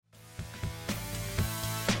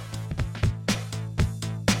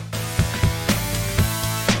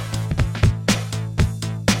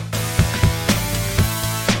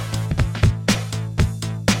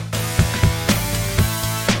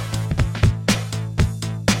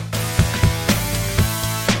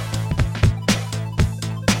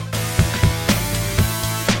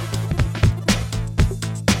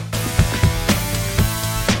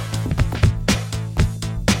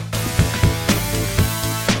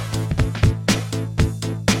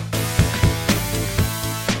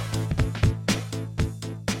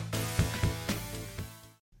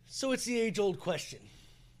So it's the age-old question.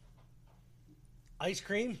 Ice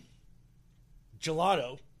cream,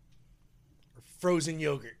 gelato, or frozen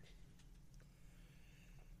yogurt?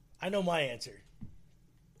 I know my answer.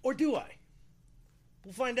 Or do I?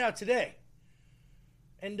 We'll find out today.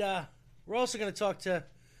 And we're also going to talk to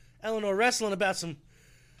Eleanor Wrestling about some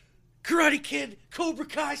Karate Kid, Cobra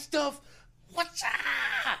Kai stuff. What's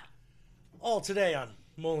up? All today on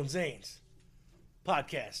Mullen Zane's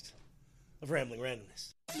podcast of Rambling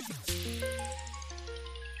Randomness.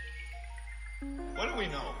 What do we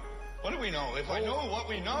know? What do we know? If I know what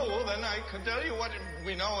we know, well, then I can tell you what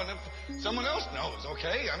we know, and if someone else knows,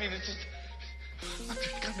 okay? I mean, it's just... I've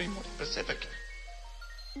just got to be more specific.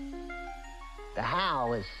 The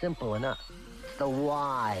how is simple enough. It's the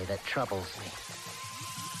why that troubles me.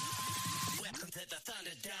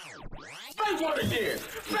 Say what again?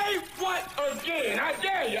 Say what again? I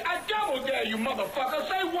dare you. I double dare you, motherfucker.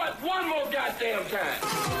 Say what one more goddamn time.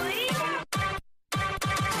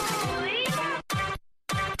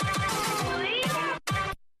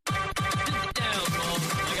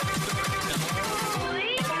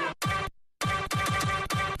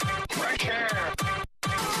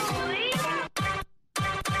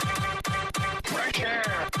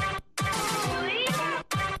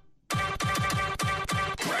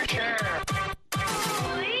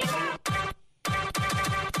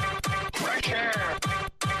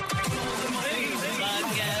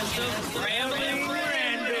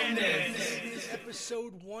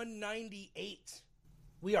 Episode 198.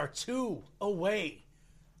 We are 2 away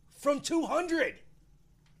from 200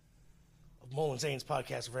 of Mullen Zane's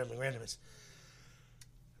podcast of Rambling Randomness.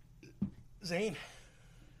 Zane,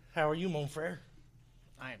 how are you, mon frere?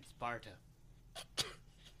 I am Sparta.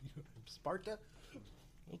 Sparta?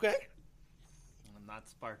 Okay. I'm not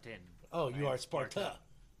Spartan. Oh, you are Sparta.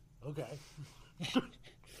 Okay. Do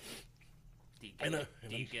you get it?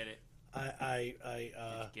 Do you get it? I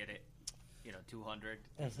Get it? You know, 200,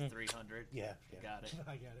 300. Yeah. Got it.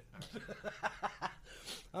 I got it. Right.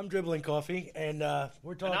 I'm dribbling coffee, and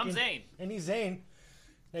we're talking. And I'm Zane. And he's Zane.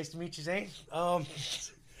 Nice to meet you, Zane.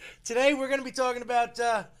 Today we're going to be talking about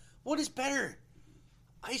what is better,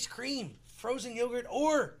 ice cream, frozen yogurt,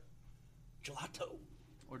 or gelato.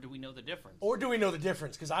 Or do we know the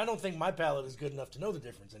difference? Because I don't think my palate is good enough to know the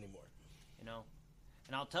difference anymore. You know,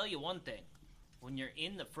 and I'll tell you one thing. When you're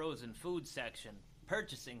in the frozen food section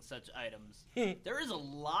purchasing such items, there is a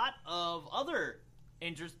lot of other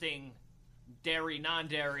interesting dairy,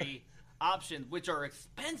 non-dairy options, which are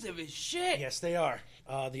expensive as shit. Yes, they are.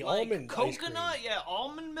 The like almond coconut, ice cream.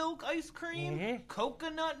 almond milk ice cream,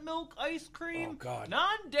 coconut milk ice cream, Oh, God.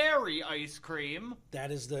 non-dairy ice cream.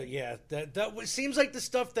 That is that seems like the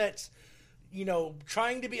stuff that's,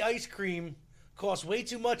 trying to be ice cream costs way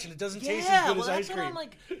too much and it doesn't taste as good as ice cream. I'm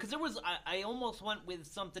like, because I almost went with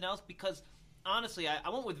something else because honestly, I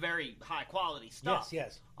went with very high quality stuff.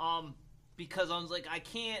 Yes. Because I was like, I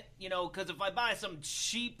can't, because if I buy some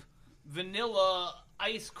cheap vanilla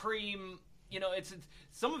ice cream, it's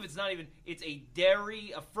some of it's not even. It's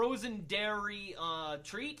a frozen dairy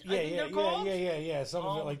treat. I think they're called. Yeah. Some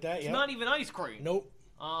of it like that. It's not even ice cream. Nope.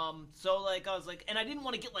 So like I was like, and I didn't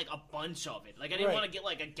want to get like a bunch of it. Like I didn't want to get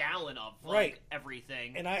like a gallon of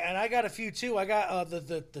everything. And I got a few too. I got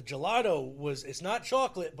the gelato it's not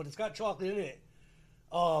chocolate, but it's got chocolate in it.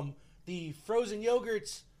 The frozen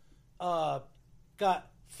yogurts got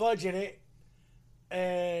fudge in it,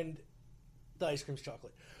 and the ice cream's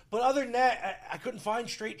chocolate. But other than that, I couldn't find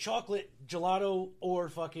straight chocolate gelato or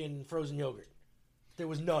fucking frozen yogurt. There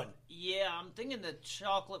was none. Yeah, I'm thinking the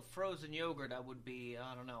chocolate frozen yogurt that would be,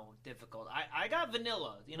 I don't know, difficult. I got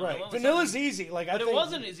vanilla. Right. Vanilla's easy. But it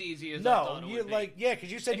wasn't as easy as I thought it would be.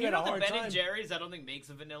 Because you said you had a hard time. Ben & Jerry's, I don't think makes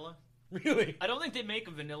a vanilla. Really? I don't think they make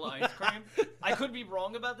a vanilla ice cream. I could be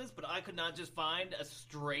wrong about this, but I could not just find a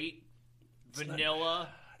straight vanilla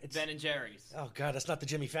Ben & Jerry's. Oh, God, that's not the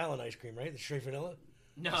Jimmy Fallon ice cream, right? The straight vanilla?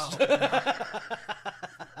 No.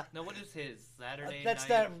 No, what is his? Saturday That's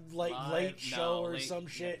night that late show or some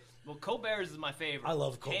shit. Well, Colbert's is my favorite. I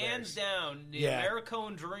love Colbert's. Hands down, the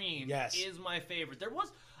Americone Dream is my favorite.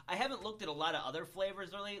 I haven't looked at a lot of other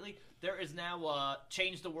flavors lately. There is now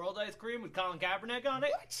Change the World ice cream with Colin Kaepernick on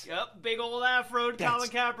it. What? Yep, big old afro Colin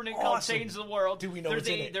Kaepernick called Change the World. Do we know what's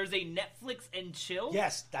in it? There's a Netflix and chill.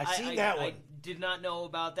 Yes, I've seen that one. I did not know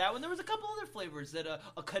about that one. There was a couple other flavors that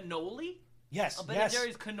a cannoli. Yes, a Ben &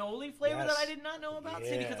 Jerry's cannoli flavor that I did not know about.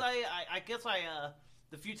 See, because I guess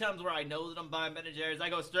the few times where I know that I'm buying Ben & Jerry's, I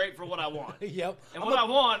go straight for what I want. Yep. And what I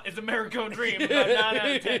want is Americone Dream about 9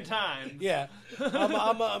 out of 10 times. Yeah.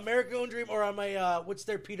 I'm a Americone Dream, or I'm a, what's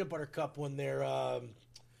their peanut butter cup when they're,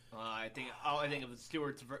 I think of the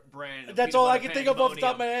Stewart's brand. That's all I can think of off the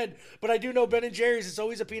top of my head. But I do know Ben and Jerry's. It's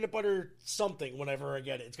always a peanut butter something. Whenever I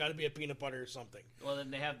get it, it's got to be a peanut butter something. Well,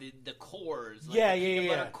 then they have the cores. Like the peanut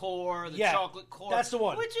butter core, the chocolate core. That's the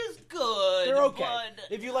one. Which is good. They're okay. But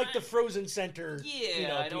if you like the frozen center,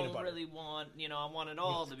 I don't butter. really want. I want it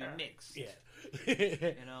all to be mixed. Yeah.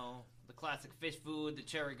 The classic fish food, the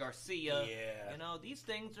Cherry Garcia. Yeah. These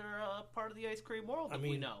things are part of the ice cream world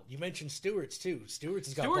we know. You mentioned Stewart's, too. Stewart's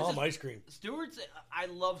has got bomb ice cream. Stewart's, I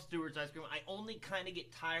love Stewart's ice cream. I only kind of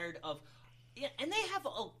get tired of... Yeah, and they have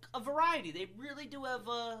a variety. They really do have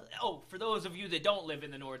for those of you that don't live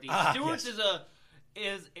in the Northeast, Stewart's is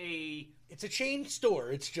a... It's a chain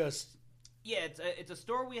store. It's just... Yeah, it's a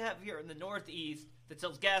store we have here in the Northeast that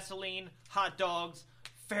sells gasoline, hot dogs,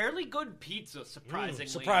 fairly good pizza,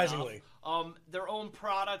 surprisingly. Enough. Their own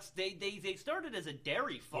products. They started as a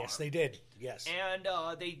dairy farm. Yes, they did. Yes. And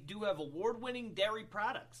they do have award-winning dairy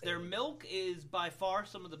products. Their milk is by far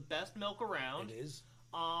some of the best milk around. It is.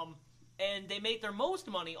 And they make their most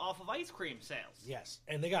money off of ice cream sales. Yes,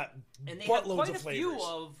 and they got and they buttloads have quite of a flavors. few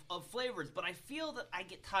of flavors, but I feel that I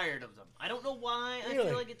get tired of them. I don't know why Really? I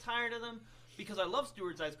feel I get tired of them, because I love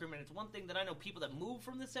Stewart's ice cream, and it's one thing that I know people that move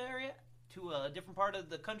from this area to a different part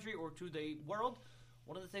of the country or to the world,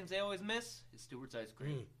 one of the things they always miss is Stewart's ice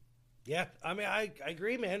cream. Yeah, I mean, I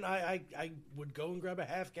agree, man. I would go and grab a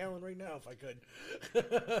half gallon right now if I could.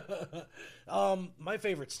 My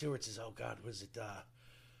favorite Stewart's is, was it...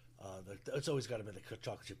 it's always got to be the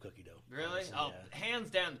chocolate chip cookie dough. Really? Hands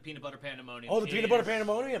down, the peanut butter pandemonium. Oh, the peanut butter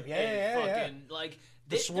pandemonium? Yeah. Like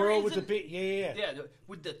the swirl with the yeah,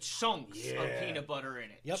 with the chunks of peanut butter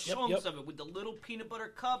in it. Chunks of it with the little peanut butter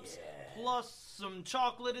cups, plus some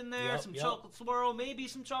chocolate in there, some chocolate swirl, maybe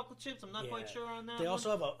some chocolate chips. I'm not quite sure on that. They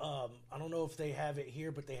also have I don't know if they have it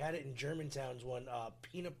here, but they had it in Germantown's one,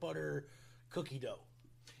 peanut butter cookie dough.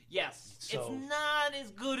 Yes, it's not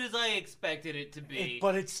as good as I expected it to be,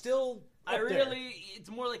 but it's still. It's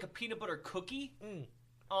more like a peanut butter cookie,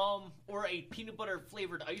 or a peanut butter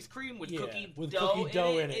flavored ice cream with cookie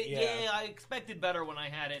dough in it. Yeah, I expected better when I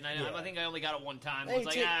had it, and I think I only got it one time. Hey,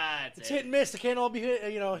 it's hit and miss. It can't all be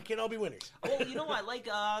it can't all be winners. Well, I like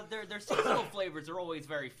their seasonal flavors are always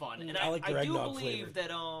very fun, and I do believe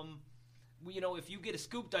that if you get a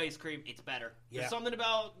scooped ice cream, it's better. There's something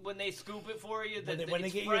about when they scoop it for you that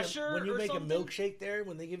it's fresher. When you make something. A milkshake there,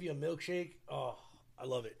 when they give you a milkshake, I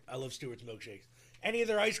love it. I love Stewart's milkshakes. Any of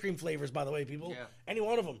their ice cream flavors, by the way, people. Yeah. Any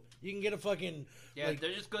one of them. You can get a fucking... Yeah,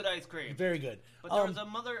 they're just good ice cream. Very good. But there was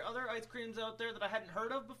some other ice creams out there that I hadn't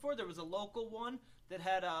heard of before. There was a local one that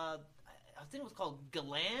had, I think it was called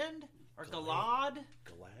Galand or Galad.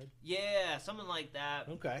 Galad? Yeah, something like that.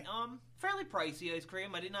 Okay. Fairly pricey ice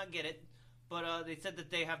cream. I did not get it. But they said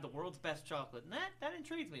that they have the world's best chocolate, and that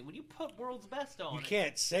intrigues me. When you put world's best on you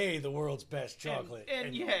can't say the world's best chocolate.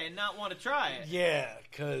 And not want to try it. Yeah,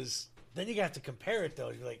 because then you have to compare it, though.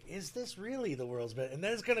 You're like, is this really the world's best? And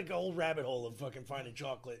then it's going to go a whole rabbit hole of fucking finding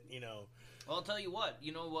chocolate, Well, I'll tell you what.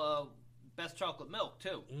 Best chocolate milk,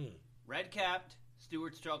 too. Red Capped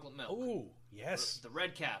Stewart's chocolate milk. Ooh, yes. The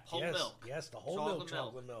red cap, whole milk. Yes, the whole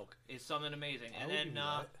chocolate milk. Is something amazing. And then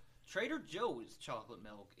Trader Joe's chocolate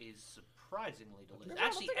milk is surprisingly delicious.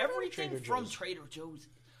 Actually, everything from Trader Joe's.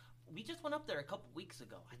 We just went up there a couple weeks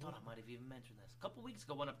ago. I thought I might have even mentioned this. A couple weeks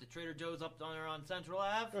ago, went up to Trader Joe's up there on Central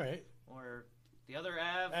Ave. Right. Or the other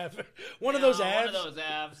Ave. One of those Aves. One of those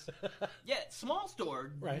Aves. Yeah, small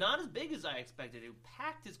store. Right. Not as big as I expected. It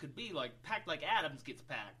packed as could be. Packed like Adams gets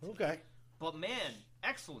packed. Okay. But man,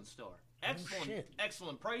 excellent store.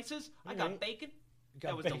 Excellent prices. I got bacon.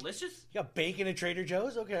 That was delicious. You got bacon at Trader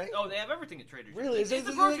Joe's? Okay. Oh, they have everything at Trader Joe's. Really? It's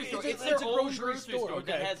a grocery store. It's their own grocery store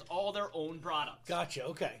that has all their own products. Gotcha.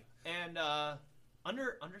 Okay. And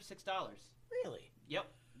under $6. Really? Yep.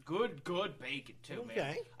 Good bacon, too, okay.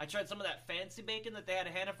 man. I tried some of that fancy bacon that they had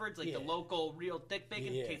at Hannaford's, the local real thick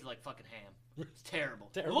bacon. It tasted like fucking ham. It's terrible.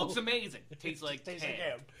 It looks amazing. It tastes like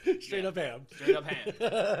ham. Straight up ham. Straight up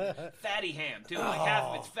ham. Fatty ham, too. Half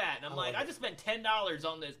of it's fat. And I'm I just spent $10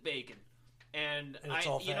 on this bacon. And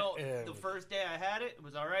the first day I had it, it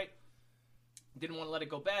was all right. Didn't want to let it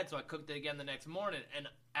go bad, so I cooked it again the next morning. And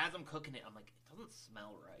as I'm cooking it, I'm like, it doesn't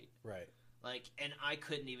smell right. Right. And I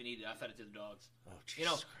couldn't even eat it. I fed it to the dogs. Oh,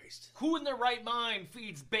 Jesus Christ. Who in their right mind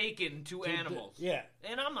feeds bacon to animals? Yeah.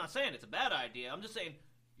 And I'm not saying it's a bad idea. I'm just saying,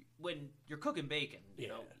 when you're cooking bacon, you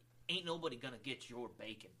know, ain't nobody gonna get your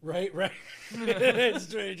bacon. Right. It's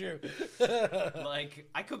very true.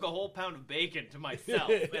 I cook a whole pound of bacon to myself,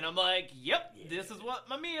 and I'm like, yep, this is what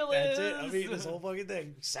my meal is. That's it. I'm eating this whole fucking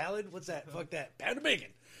thing. Salad? What's that? Fuck that. Pound of bacon.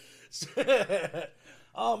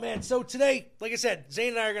 Oh, man. So today, like I said, Zane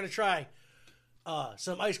and I are going to try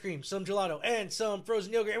some ice cream, some gelato, and some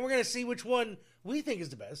frozen yogurt, and we're gonna see which one we think is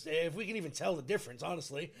the best, if we can even tell the difference,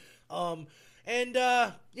 honestly. We're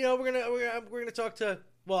gonna talk to.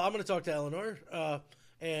 Well, I'm gonna talk to Eleanor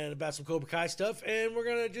and about some Cobra Kai stuff, and we're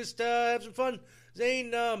gonna just have some fun.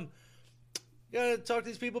 Zane, gonna talk to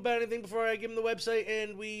these people about anything before I give them the website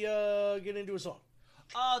and we get into a song.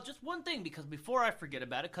 Just one thing, because before I forget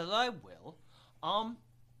about it, because I will.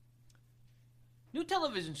 New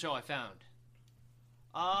television show I found.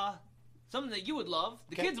 Something that you would love.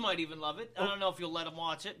 The kids might even love it. I don't know if you'll let them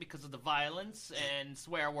watch it because of the violence and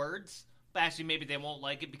swear words. But actually, maybe they won't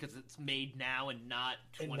like it because it's made now and not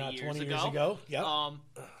 20 years ago. Yep.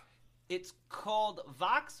 It's called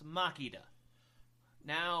Vox Machina.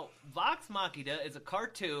 Now, Vox Machina is a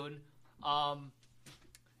cartoon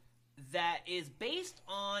that is based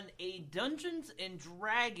on a Dungeons and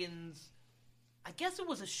Dragons. I guess it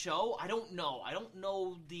was a show. I don't know. I don't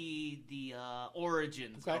know the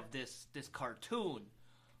origins of this cartoon,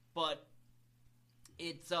 but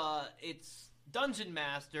it's Dungeon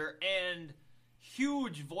Master and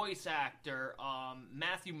huge voice actor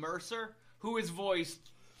Matthew Mercer, who has voiced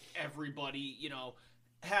everybody. You know,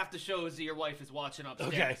 half the shows that your wife is watching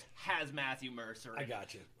upstairs has Matthew Mercer. I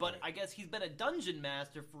got you. But I guess he's been a Dungeon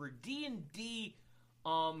Master for a D&D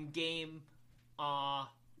game. Now,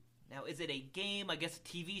 is it a game, I guess a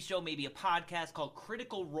TV show, maybe a podcast called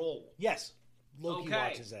Critical Role? Yes. Loki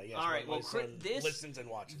watches that, yes. All right, well, this listens and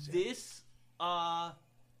watches it. This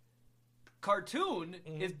cartoon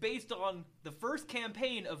is based on the first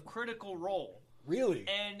campaign of Critical Role. Really?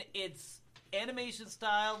 And it's animation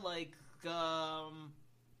style like the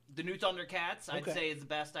new Thundercats, I'd say is the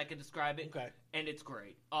best I can describe it. Okay. And it's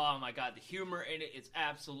great. Oh, my God, the humor in it is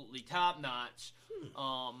absolutely top-notch.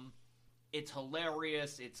 It's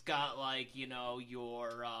hilarious. It's got, like, you know,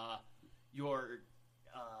 your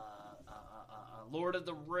Lord of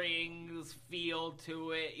the Rings feel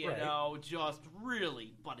to it, you know, just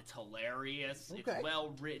really, but it's hilarious. It's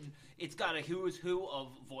well written. It's got a who's who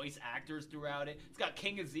of voice actors throughout it. It's got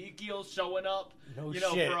King Ezekiel showing up,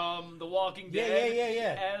 from The Walking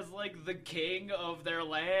Dead as, like, the king of their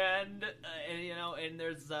land, and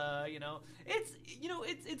there's,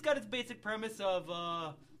 it's got its basic premise of,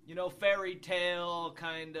 fairy tale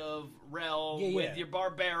kind of realm with your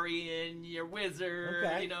barbarian, your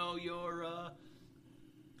wizard,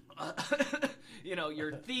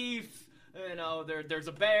 your thief. There's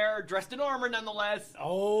a bear dressed in armor nonetheless.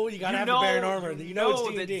 Oh, you gotta have the bear in armor. You know it's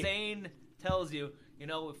D&D. That Zane tells you,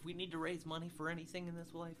 if we need to raise money for anything in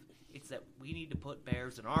this life, it's that we need to put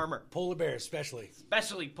bears in armor. Polar bears, especially.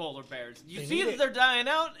 Especially polar bears. You see that they're dying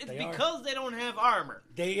out? It's because they don't have armor.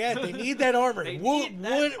 They need that armor.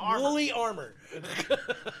 Woolly armor.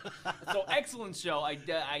 So, excellent show.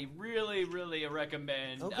 I really, really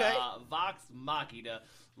recommend Vox Machina.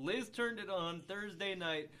 Liz turned it on Thursday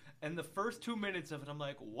night, and the first 2 minutes of it, I'm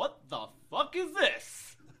like, what the fuck is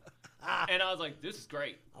this? And I was like, this is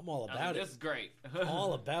great. I'm all about it. This is great.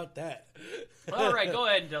 All about that. All right, go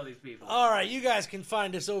ahead and tell these people. All right, you guys can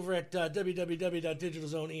find us over at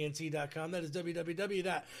www.digitalzoneent.com. That is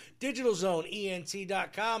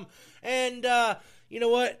www.digitalzoneent.com. And you know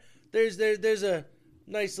what? There's a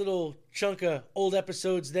nice little chunk of old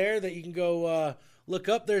episodes there that you can go look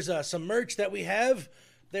up. There's some merch that we have.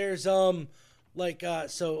 There's there's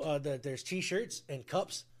t-shirts and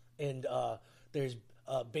cups, and there's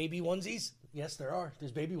baby onesies. Yes, there are.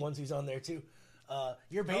 There's baby onesies on there too.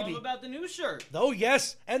 Your baby. Tell them about the new shirt. Oh,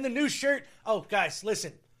 yes, and the new shirt. Oh, guys,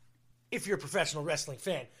 listen. If you're a professional wrestling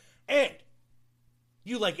fan and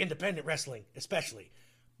you like independent wrestling especially,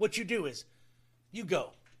 what you do is you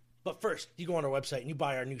go. But first, you go on our website and you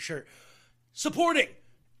buy our new shirt. Supporting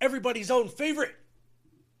everybody's own favorite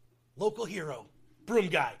local hero, Broom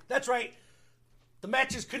Guy. That's right. The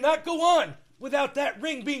matches could not go on without that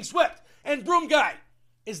ring being swept. And Broom Guy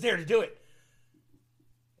is there to do it.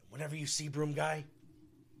 Whenever you see Broom Guy,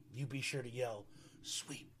 you be sure to yell,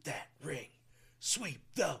 sweep that ring. Sweep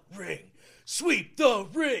the ring. Sweep the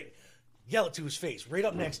ring. Yell it to his face, right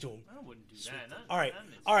up next to him. I wouldn't do that. All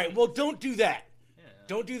right. Well, don't do that. Yeah.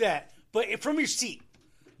 Don't do that. But from your seat,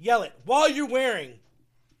 yell it while you're wearing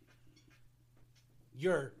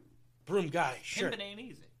your Broom Guy shirt. Pimpin' ain't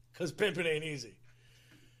easy. Because pimpin' ain't easy.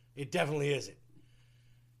 It definitely isn't.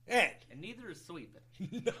 And neither is sweeping.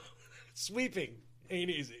 No, sweeping ain't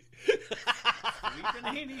easy.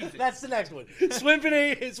 Sweeping ain't easy. That's the next one. Sweeping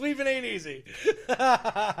ain't easy.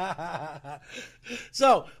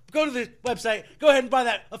 So, go to the website. Go ahead and buy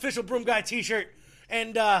that official Broom Guy t-shirt.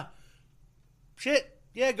 And, go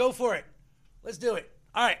for it. Let's do it.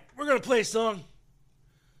 All right, we're going to play a song.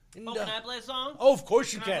 And, can I play a song? Oh, of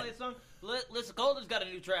course you can. I play a song? Lissa Coulter's got a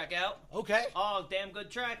new track out. Okay. Oh, damn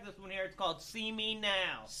good track. This one here, it's called See Me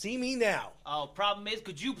Now. See Me Now. Oh, problem is,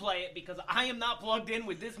 could you play it? Because I am not plugged in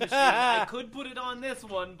with this machine. I could put it on this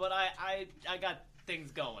one, but I got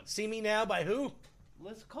things going. See Me Now by who?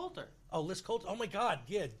 Lissa Coulter. Oh, Lissa Coulter. Oh, my God.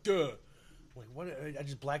 Yeah, duh. Like, what? I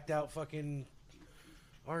just blacked out fucking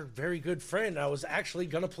our very good friend. I was actually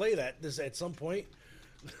going to play this at some point.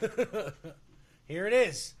 Here it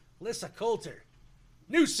is. Lissa Coulter.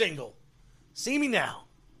 New single. See Me Now.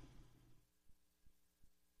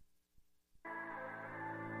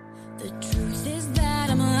 The truth is that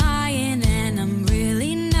I'm lying and I'm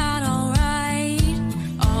really not alright.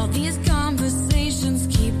 All these conversations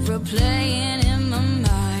keep replaying in my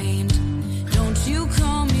mind. Don't you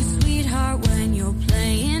call me sweetheart when you're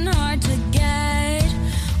playing hard to get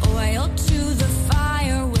oil to the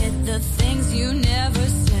fire with the things you never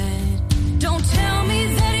said. Don't tell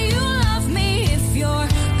me that you love me if you're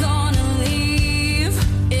gonna leave.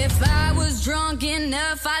 If I was drunk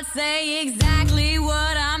enough, I'd say exactly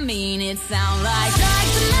what I mean. It sounds like the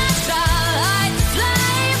match, light the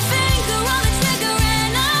flame, finger on the trigger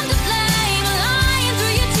and I'm to blame. Lying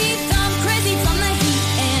through your teeth, I'm crazy from the heat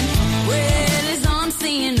and where it is I'm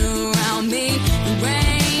seeing around me. The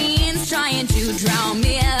rain's trying to drown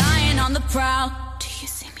me, lying on the prowl. Do you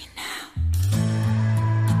see me now?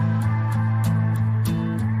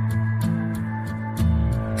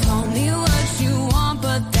 Call me what you want,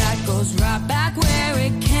 but that goes right back where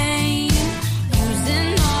it came.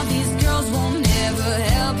 Using all these girls won't never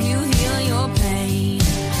help you heal your pain.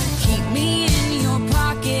 Keep me in your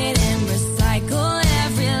pocket and recycle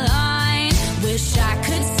every line. Wish I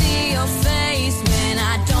could see your face when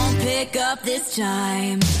I don't pick up this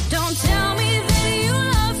time. Don't tell me that you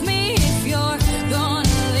love me if you're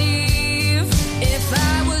gonna leave. If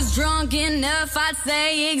I was drunk enough, I'd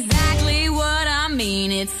say exactly what I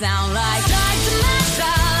mean. It sounds like the match,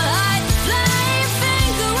 light the flame,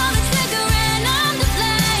 finger on the trigger and I'm to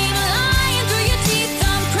blame. Lying through your teeth,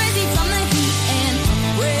 I'm crazy from the heat and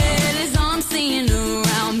where it is I'm seeing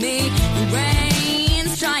around me. The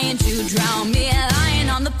rain's trying to drown me, lying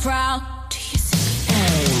on the prowl. Do you see me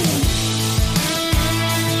now?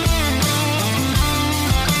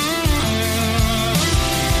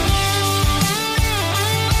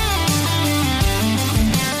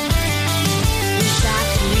 Wish I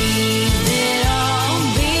could leave it all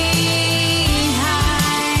behind.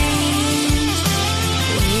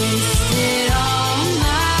 Wasted all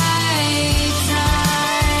my time,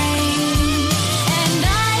 and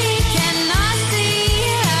I cannot see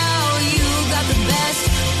how you got the best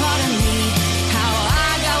part of me. How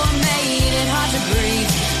I got what made it hard to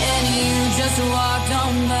breathe, and you just walked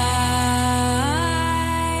on by.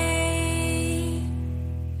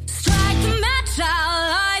 Strike the match, I'll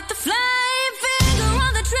light the flame. Finger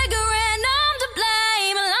on the trigger and I'm to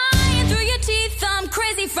blame. Lying through your teeth, I'm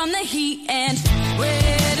crazy from the heat and where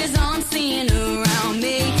it is I'm seeing around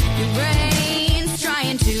me. Your brain's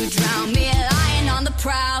trying to drown me, lying on the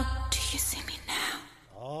prowl. Do you see me now?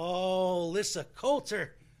 Oh, Lissa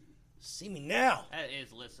Coulter. See Me Now. That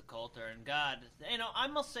is Lissa Coulter, and God, I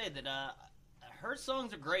must say that her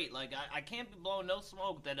songs are great. Like, I can't be blowing no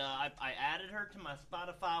smoke that I added her to my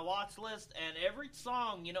Spotify watch list, and every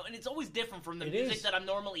song, and it's always different from the music that I'm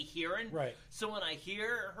normally hearing. Right. So when I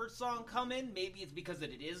hear her song come in, maybe it's because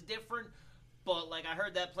that it is different, but, like, I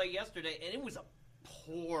heard that play yesterday, and it was a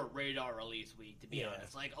poor Radar release week, to be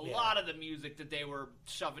honest. Like, a lot of the music that they were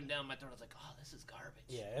shoving down my throat, I was like, oh, this is garbage.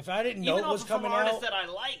 Yeah, if I didn't know Even it was from coming artists out. that I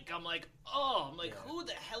like, I'm like, who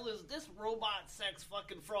the hell is this robot sex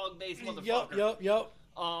fucking frog-based motherfucker? Yup.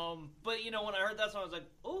 But, when I heard that song, I was like,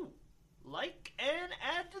 ooh, like and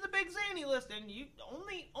add to the Big Zany list, and you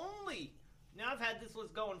only... Now, I've had this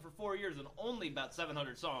list going for 4 years, and only about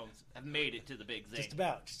 700 songs have made it to the Big Zany. Just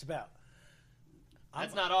about.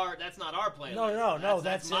 That's not our playlist. No.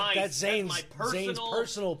 That's that's Zane's my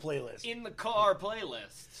personal playlist. In the car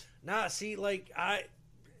playlist. Nah, see, like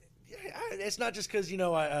it's not just because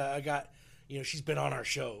I got she's been on our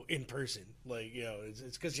show in person. Like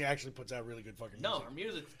it's because she actually puts out really good fucking music. No, her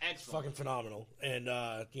music's excellent. Fucking phenomenal. And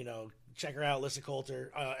check her out, Lissa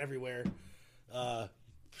Coulter, everywhere,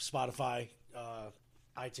 Spotify,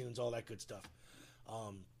 iTunes, all that good stuff.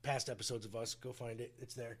 Past episodes of us, go find it.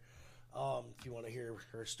 It's there. If you want to hear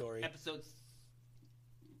her story. Episode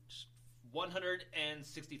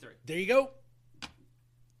 163. There you go.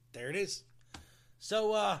 There it is.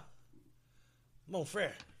 So, mon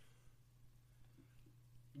frere.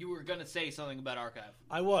 You were going to say something about Archive.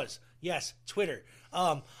 I was. Yes, Twitter.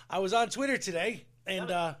 I was on Twitter today,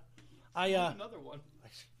 and I another one. I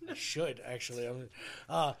I should actually.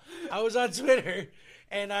 I was on Twitter,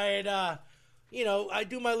 and I had, I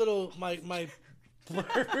do my little my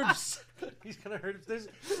blurbs. He's gonna hurt.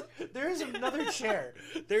 There's another chair.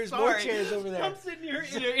 There's more chairs over there. I'm sitting here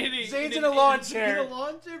Zane's in a lawn chair. In a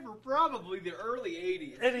lawn chair for probably the early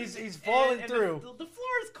 '80s, and he's falling through. The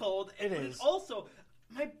floor is cold. It is. Also,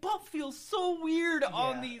 my butt feels so weird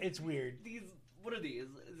on these. It's weird. These. What are these?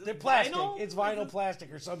 They're plastic. Vinyl? It's vinyl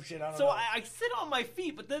plastic or some shit. I don't know. So I sit on my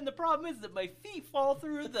feet, but then the problem is that my feet fall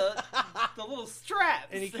through the little straps.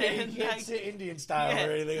 And he can't sit Indian style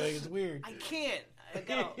or anything. Like, it's weird. I can't. I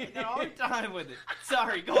got a hard time with it.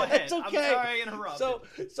 Sorry, go ahead. It's okay. I'm sorry I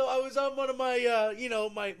interrupted. So I was on one of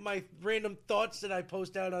my, my random thoughts that I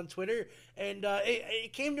post out on Twitter, and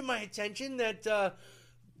it came to my attention that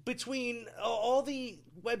between all the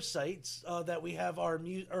websites that we have our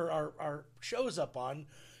shows up on,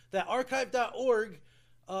 that archive.org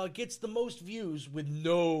gets the most views with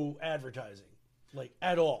no advertising, like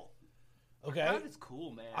at all. Okay, Archive is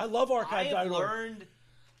cool, man. I love archive.org.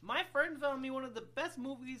 My friend found me one of the best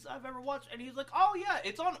movies I've ever watched, and he's like, "Oh yeah,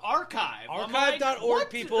 it's on Archive." Archive.org,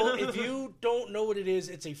 people. If you don't know what it is,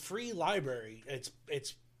 it's a free library. It's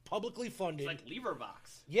publicly funded. It's like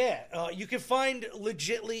LeverBox. Yeah, you can find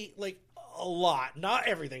legitly like a lot, not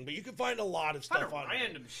everything, but you can find a lot of stuff on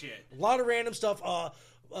random shit. A lot of random stuff. From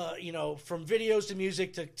videos to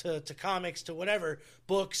music to comics to whatever,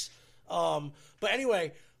 books. But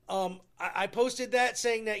anyway, I posted that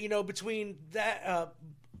saying that between that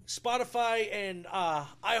Spotify and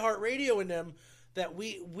iHeartRadio and them, that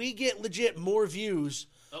we get legit more views.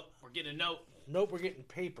 Oh, we're getting a note. Nope, we're getting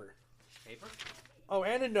paper. Paper? Oh,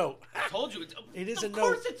 and a note. I told you it is a note. Of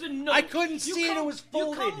course it's a note. I couldn't see it. It was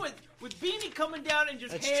folded. You come with Beanie coming down and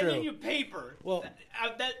just That's handing true. you paper. Well,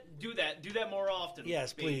 do that more often.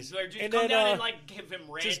 Yes, Beanie. please. Or just and come then, down and like give him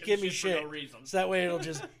random just give me shit for no reason. So that way it'll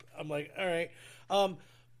just. I'm like, all right.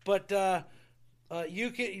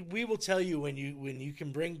 We will tell you when you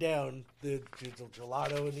can bring down the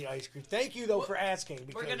gelato and the ice cream. Thank you though for asking.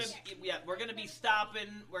 Because we're gonna be stopping.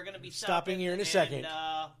 We're gonna be stopping here in a second.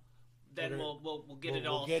 Then we'll get it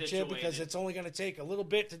all We'll get situated. you because it's only going to take a little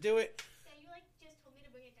bit to do it. Yeah, you just told me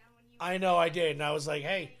to bring it down when you. I know I did, and I was like,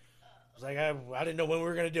 hey, I didn't know when we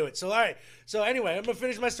were going to do it. So all right. So anyway, I'm going to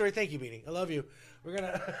finish my story. Thank you, Beanie. I love you. We're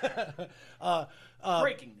gonna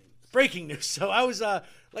breaking news. So I was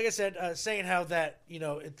like I said, saying how that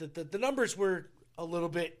the numbers were a little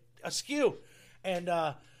bit askew, and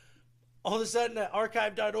all of a sudden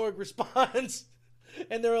archive.org responds,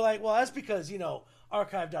 and they were like, well, that's because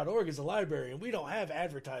archive.org is a library, and we don't have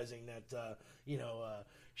advertising that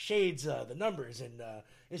shades the numbers, and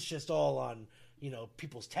it's just all on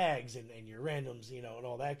people's tags and your randoms, and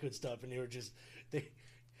all that good stuff. And they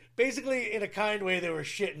basically, in a kind way, they were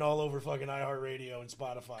shitting all over fucking iHeartRadio and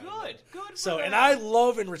Spotify. Good. So, and I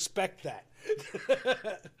love and respect that.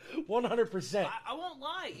 100%. I won't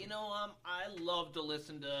lie. I love to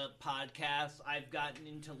listen to podcasts. I've gotten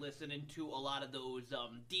into listening to a lot of those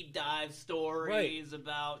deep dive stories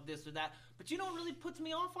about this or that. But you know what really puts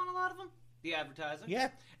me off on a lot of them? The advertising. Yeah.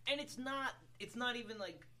 And it's not even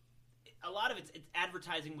like, a lot of it's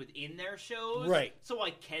advertising within their shows. Right. So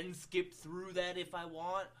I can skip through that if I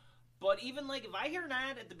want. But even, like, if I hear an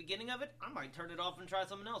ad at the beginning of it, I might turn it off and try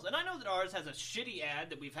something else. And I know that ours has a shitty ad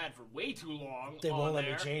that we've had for way too long. They won't let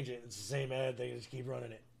me change it. It's the same ad. They just keep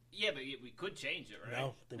running it. Yeah, but we could change it, right?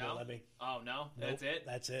 No, they won't let me. Oh, no? Nope, That's it?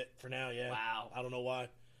 That's it for now, yeah. Wow. I don't know why.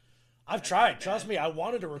 I've tried. Trust me, I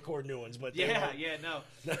wanted to record new ones, but no.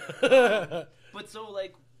 But so,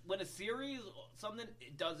 like, when a series, something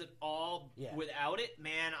does it all without it,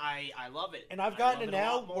 man, I love it. And I've gotten it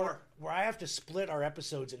now where I have to split our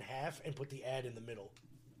episodes in half and put the ad in the middle.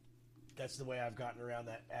 That's the way I've gotten around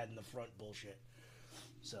that ad in the front bullshit.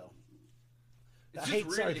 So,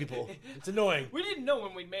 sorry people. It's annoying. We didn't know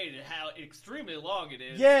when we made it how extremely long it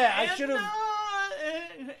is. Yeah, I should have.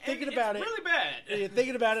 Thinking about it's it. really bad. Yeah,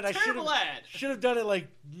 thinking about it, I should have done it like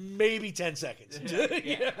maybe 10 seconds.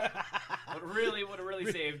 Yeah. Would have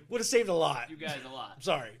really saved. Would have saved a lot. You guys a lot.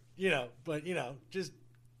 Sorry, but just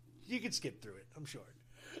you could skip through it. I'm sure.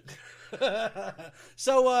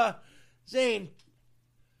 So, Zane,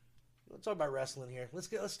 let's talk about wrestling here.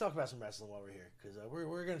 Let's talk about some wrestling while we're here, because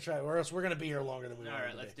we're gonna try, or else we're gonna be here longer than we want. All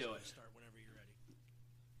right, let's do it. Start whenever you're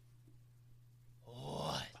ready.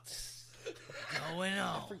 What's going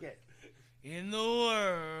on? I forget. In the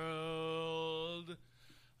world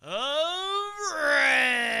of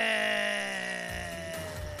Red.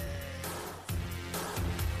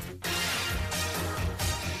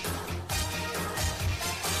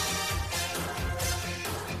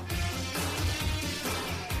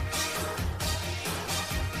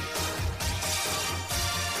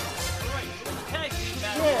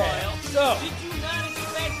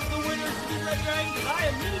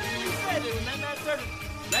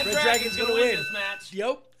 Red Dragon's gonna win this match.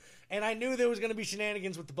 Yep. And I knew there was going to be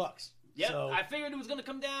shenanigans with the Bucks. Yep, So, I figured it was gonna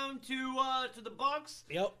come down to the Bucks.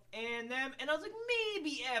 Yep. And them, and I was like,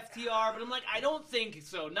 maybe FTR, but I'm like, I don't think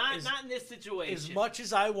so. Not in this situation. as much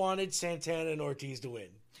as I wanted Santana and Ortiz to win.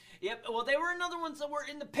 Yep. Well, they were another ones that were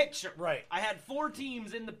in the picture. Right. I had 4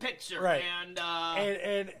 teams in the picture. Right.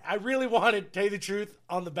 And I really wanted, tell you the truth,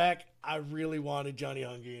 on the back, I really wanted Johnny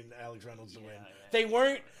Hungy and Alex Reynolds to win. Yeah.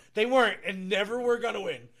 They weren't, and never were gonna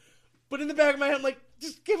win. But in the back of my head, I'm like,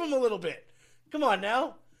 just give them a little bit. Come on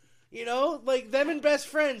now. You know, like them and best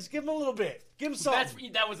friends. Give them a little bit. Give them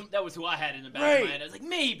something. That was who I had in the back Right. of my head. I was like,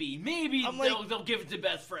 maybe I'm like- they'll give it to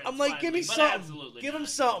best friends. I'm like, finally, give me but something. Absolutely Give not. them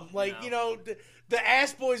something. Like, No. you know, the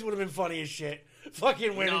Ass Boys would have been funny as shit.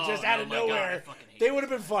 Fucking winning No, just out of my God, I nowhere. fucking hate They them. would have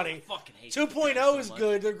been funny. I fucking hate 2.0 them is so much.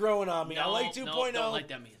 good. They're growing on me. I No, like 2.0. don't like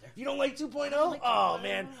them either. You don't like 2.0? don't like Oh, 2.0.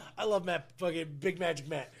 man. I love Matt, fucking Big Magic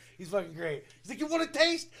Matt. He's fucking great. He's like, you want a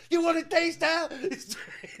taste? You want a taste, huh?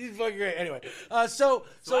 He's fucking great. Anyway, so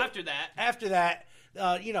After that,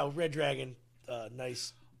 you know, Red Dragon,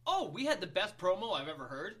 nice. oh, we had the best promo I've ever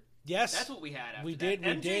heard. Yes. That's what we had after We that. did,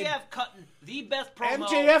 we did. MJF cutting the best promo.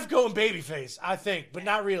 MJF going babyface, I think, but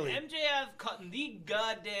not really. MJF cutting the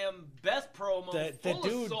goddamn best promo, That full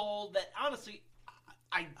dude- of soul, that honestly,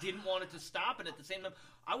 I didn't want it to stop, and at the same time,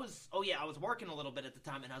 I was working a little bit at the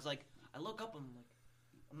time, and I was like, I look up, and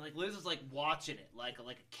I'm like, Liz is like watching it, like a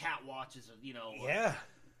cat watches, you know. Yeah.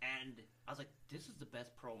 And I was like, this is the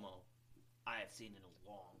best promo I have seen in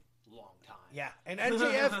a long time. Yeah, and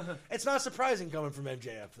MJF, it's not surprising coming from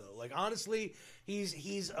MJF though. Like honestly,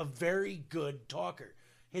 he's a very good talker.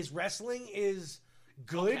 His wrestling is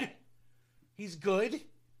good. Okay. He's good,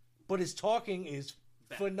 but his talking is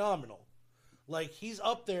phenomenal. Like he's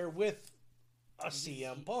up there with a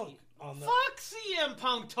CM Punk on the. Fuck CM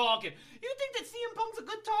Punk talking. You think that CM Punk's a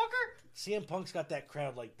good talker? CM Punk's got that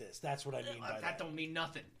crowd like this. That's what I mean by that. That don't mean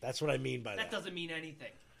nothing. That's what I mean by that. That doesn't mean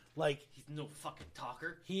anything. Like He's no fucking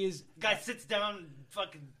talker. he is. Guy sits down and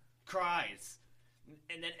fucking cries.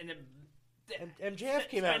 And then MJF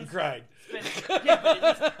came out and cried. Yeah, but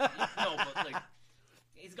at least, no, but like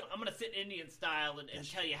I'm gonna sit Indian style and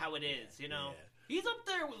tell you how it is, you know. Yeah. He's up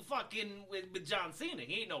there with fucking with John Cena.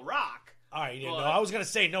 He ain't no Rock. All right, But- I was gonna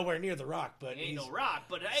say nowhere near The Rock, but He ain't he's no Rock.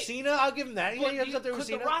 But hey, Cena. I'll give him that. but He's up there with could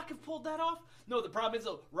The Cena. Rock have pulled that off? No, the problem is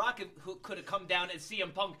though, Rock could have come down as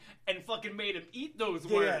CM Punk and fucking made him eat those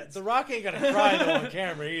Yeah, words. The Rock ain't gonna cry though on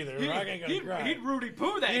camera either. The Rock ain't gonna cry. He'd Rudy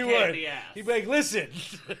Poo that He candy would. ass. He'd be like, listen.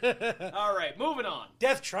 All right, moving on.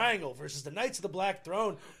 Death Triangle versus the Knights of the Black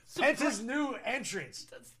Throne. Penta's new entrance.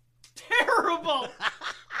 That's terrible.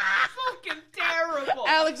 Fucking terrible.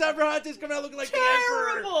 Alex Abrahantes coming out looking like the Emperor.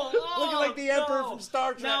 Terrible. Looking like the Emperor from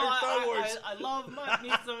Star Trek No, or Star Wars. I love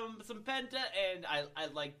me some Penta, and I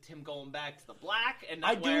liked him going back to the black. And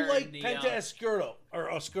I not do wearing like the, Penta Oscuro,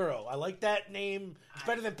 or Oscuro. I like that name. It's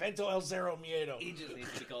better than Pento El Zero Miedo. He just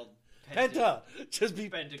needs to be called Penta. Just be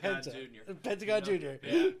Pentagon Penta. Jr. Pentagon Jr.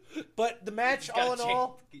 Yeah. But the match, He's gotta all in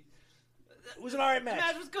all, change- it was an alright The match.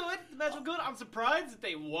 match was good. The match was good. I'm surprised that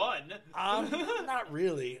they won. Not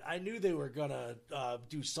really. I knew they were gonna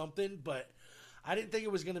do something, but I didn't think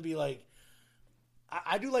it was gonna be like.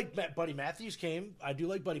 I do like Buddy Matthews came. I do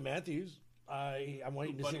like Buddy Matthews. I'm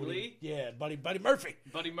waiting to Buddy see what Lee? yeah, Buddy Murphy.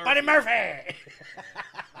 Buddy Murphy. Buddy Murphy. I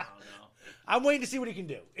don't know. I'm waiting to see what he can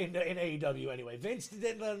do in AEW. Anyway, Vince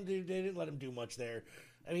didn't let him do. They didn't let him do much there.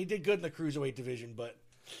 I mean, he did good in the cruiserweight division, but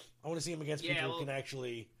I want to see him against people who can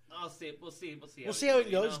actually. I'll see. We'll see. We'll see how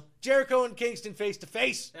it goes. Jericho and Kingston face to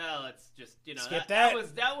face. Yeah, let's just Skip that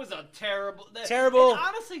that. that was a terrible. Terrible. And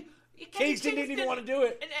honestly, Kingston didn't even want to do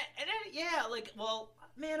it. And then yeah, like well,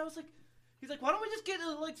 man, I was like, he's like, why don't we just get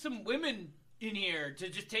like some women in here to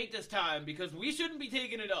just take this time because we shouldn't be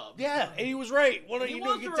taking it up. Yeah, and he was right. Well, He you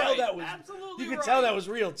was could right. tell that was Absolutely you could right. tell that was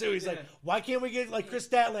real too. He's like, Yeah. why can't we get like Chris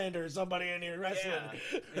Statlander or somebody in here wrestling?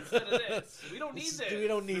 Yeah, instead of this, we don't need this. We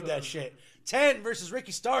don't need that shit. 10 versus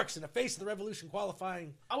Ricky Starks in the Face of the Revolution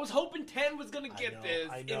qualifying. I was hoping 10 was gonna get know, this.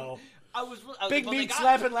 I know. And I was Big well, meat they got-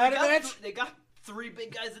 slapping ladder they got match? They got 3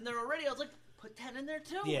 big guys in there already. I was like, put 10 in there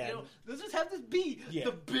too. Yeah. You know, let's just have this be Yeah.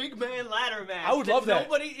 the big man ladder match. I would love that.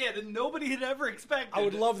 That nobody had ever expected. I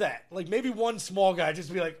would love that. Like maybe one small guy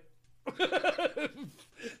just be like,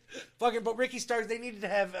 fucking. But Ricky Starks, they needed to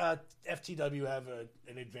have FTW have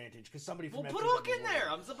an advantage because somebody from Well, FTW put Hook in won. there.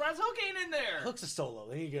 I'm surprised Hook ain't in there. Hook's a solo.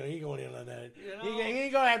 He ain't going in on that. You know? He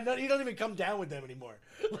ain't gonna have. He don't even come down with them anymore.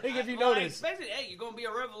 Like if you Well, I notice, expected, hey, you're gonna be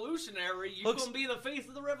a revolutionary. You're Hook's- gonna be the face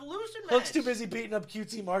of the revolution match. Hook's too busy beating up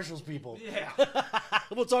cutesy Marshall's people. Yeah.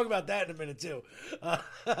 We'll talk about that in a minute too.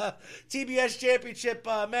 TBS Championship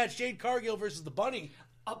match: Jade Cargill versus the Bunny.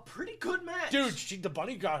 a pretty good match. Dude, the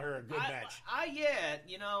bunny got her a good match.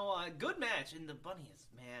 Good match. And the bunny is,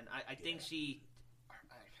 man, I think she...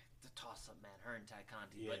 The toss-up, man, her and Ty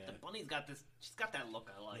Conti. Yeah. But the bunny's got this... She's got that look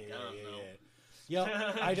I like. I don't know. Yep,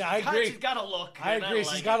 I agree. She's got a look. I agree.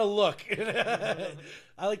 She's got a look.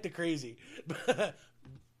 I like the crazy.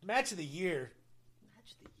 Match of the year.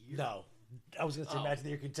 Match of the year? No. I was going to say match of the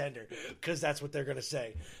year contender because that's what they're going to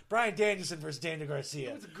say. Bryan Danielson versus Daniel Garcia.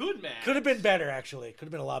 It was a good match. Could have been better, actually. Could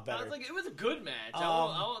have been a lot better. I was like, it was a good match.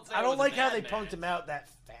 I don't like how they punked him out that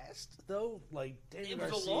fast, though. Like Daniel It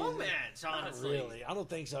was Garcia, a long match, honestly. Not really. I don't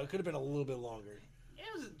think so. It could have been a little bit longer.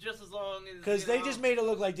 It was just as long as... Because they just made it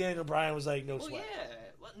look like Daniel Bryan was like, no sweat. Yeah.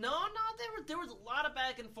 Well, no, there was a lot of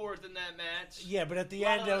back and forth in that match. Yeah, but at the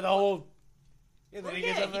end of the whole... He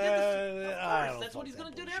did that's what he's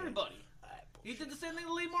going to do to everybody. He did the same thing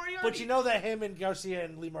to Lee Moriarty. But you know that him and Garcia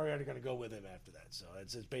and Lee Moriarty are going to go with him after that. So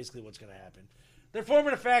it's basically what's going to happen. They're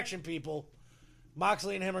forming a faction, people.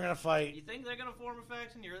 Moxley and him are going to fight. You think they're going to form a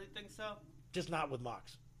faction? You really think so? Just not with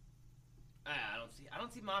Mox. I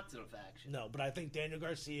don't see Mox in a faction. No, but I think Daniel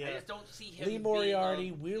Garcia. I just don't see him. Lee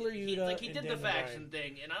Moriarty, Wheeler Yuta. He did the faction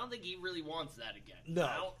thing, and I don't think he really wants that again. No,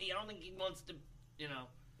 I don't think he wants to.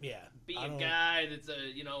 Yeah, be a guy that's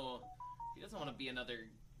he doesn't want to be another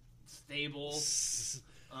stable.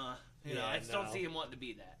 I just don't see him wanting to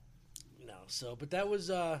be that. No, but that was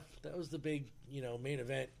the big main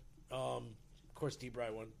event. Of course,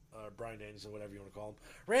 Bryan won, Bryan Danielson, whatever you want to call him.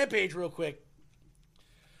 Rampage, real quick.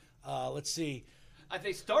 Let's see.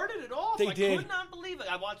 They started it off. I could not believe it.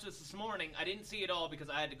 I watched this morning. I didn't see it all because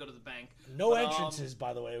I had to go to the bank. No entrances,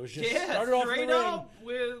 by the way. It was just started off straight the ring. up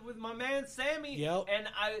with my man Sammy. Yep. And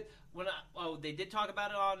they did talk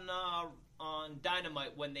about it on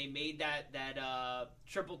Dynamite when they made that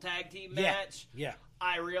triple tag team match. Yeah.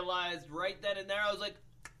 I realized right then and there, I was like,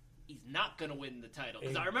 he's not going to win the title.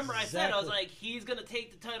 Because I remember I said, I was like, he's going to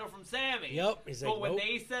take the title from Sammy. Yep. He's like, but when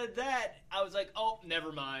they said that, I was like, oh,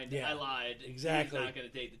 never mind. Yeah. I lied. Exactly. He's not going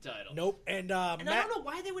to take the title. Nope. And I don't know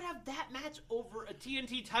why they would have that match over a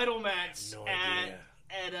TNT title match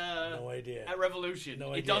no idea. At Revolution.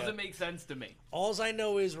 No idea. It doesn't make sense to me. All I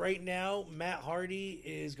know is right now, Matt Hardy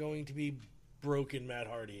is going to be broken Matt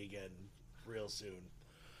Hardy again real soon.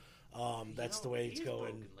 That's the way it's going.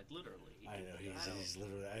 Broken, like literally. I know he's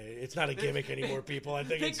literally. It's not a gimmick anymore, people. I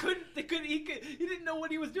think they couldn't. He didn't know what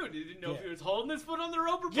he was doing. He didn't know if he was holding his foot on the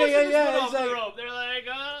rope or pushing his foot off the rope. They're like,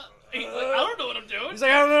 he's like, I don't know what I'm doing. He's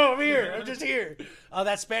like, I don't know. I'm here. I'm just here.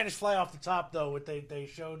 That Spanish fly off the top, though. What they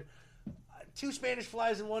showed. 2 Spanish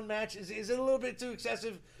flies in one match. Is it a little bit too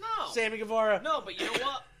excessive? No. Sammy Guevara. No, but you know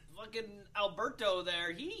what? Fucking Alberto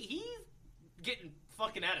there. He's getting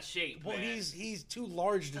fucking out of shape. Well, man. he's too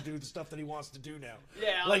large to do the stuff that he wants to do now.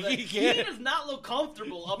 Yeah, like he can't. He does not look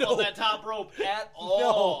comfortable up on that top rope at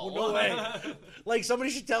all. No way. Like somebody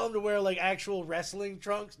should tell him to wear like actual wrestling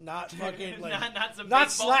trunks, not fucking like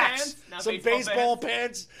not slacks, pants, not some baseball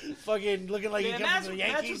pants. Fucking looking like he comes from the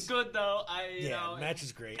Yankees. Match was good though. Match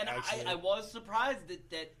is great. And actually. I was surprised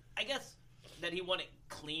that I guess that he won it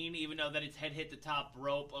clean, even though that his head hit the top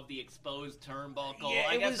rope of the exposed turnbuckle. Yeah,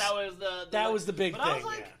 I guess that was the big thing. But I was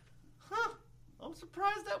like, I'm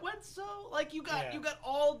surprised that went so. Like you got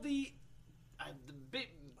all the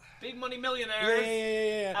big money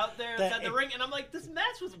millionaires out there inside the ring, and I'm like, this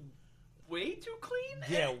match was way too clean.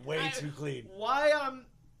 Yeah, way too clean. Why I'm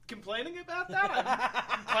complaining about that?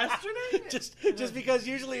 I'm questioning. just because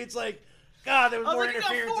usually it's like. God, there was more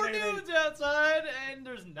interference. You got 4 dudes outside, and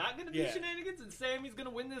there's not going to be shenanigans, and Sammy's going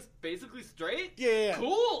to win this basically straight? Yeah.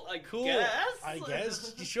 Cool, I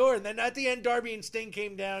guess. Sure. And then at the end, Darby and Sting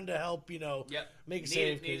came down to help, make a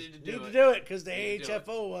save. Needed to do it, because the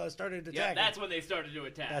AHFO started attacking. Yeah, that's when they started to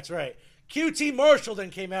attack. That's right. QT Marshall then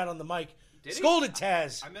came out on the mic. Scolded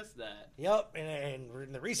Taz. I missed that. Yep, and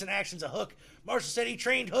in the recent actions of Hook, Marshall said he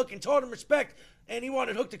trained Hook and taught him respect, and he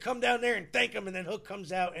wanted Hook to come down there and thank him, and then Hook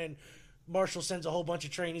comes out and Marshall sends a whole bunch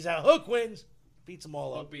of trainees out. Hook wins. Beats them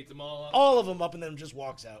all up. Hook beats them all up. All of them up and then just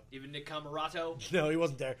walks out. Even Nick Camarato? No, he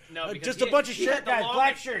wasn't there. No, just a bunch of shirt guys,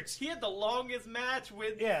 black shirts. He had the longest match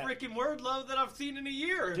with freaking Wardlow that I've seen in a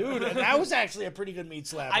year. Dude, and that was actually a pretty good meat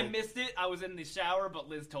slapper. I missed it. I was in the shower, but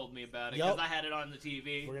Liz told me about it because I had it on the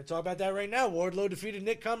TV. We're going to talk about that right now. Wardlow defeated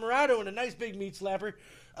Nick Camarato in a nice big meat slapper. It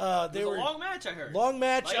was a long match, I heard. Long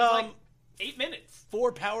match. Like 8 minutes.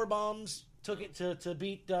 4 power bombs. Took it to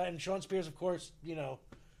beat, and Sean Spears, of course,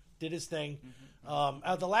 did his thing.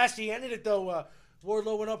 At the last he ended it, though,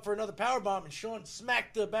 Wardlow went up for another powerbomb, and Sean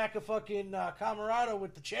smacked the back of fucking Camarado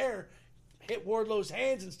with the chair, hit Wardlow's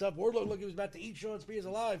hands and stuff. Wardlow looked like he was about to eat Shawn Spears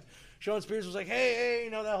alive. Shawn Spears was like, hey,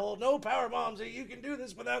 that whole no power bombs. You can do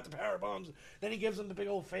this without the power bombs. Then he gives him the big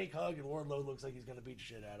old fake hug, and Wardlow looks like he's going to beat the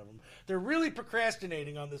shit out of him. They're really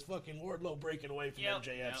procrastinating on this fucking Wardlow breaking away from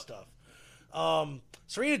MJF stuff.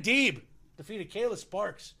 Serena Deeb defeated Kayla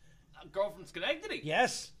Sparks. A girl from Schenectady.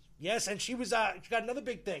 Yes, and she was she got another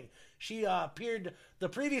big thing. She appeared the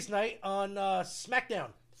previous night on SmackDown.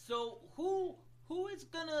 So who's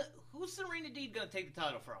Serena Deeb gonna take the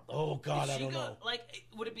title from? Oh God, I don't know. Like,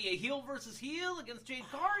 would it be a heel versus heel against Jade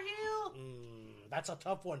Cargill? That's a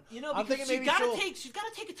tough one. You know, I'm because thinking she's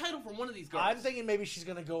gotta take a title from one of these girls. I'm thinking maybe she's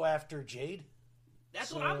gonna go after Jade.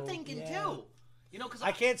 That's what I'm thinking too. You know, because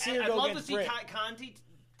I can't see her go against Britt. I'd love to see Conti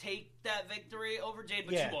take that victory over Jade,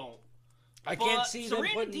 but she won't. I can't see them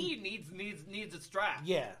Serena putting... Deeb needs a strap.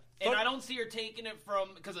 Yeah. And I don't see her taking it from...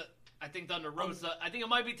 Because I think Thunder Rosa... I think it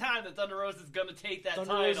might be time that Thunder Rosa is going to take that title.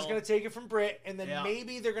 Thunder Rosa is going to take it from Britt, and then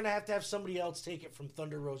maybe they're going to have somebody else take it from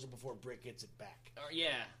Thunder Rosa before Britt gets it back.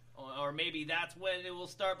 Or maybe that's when it will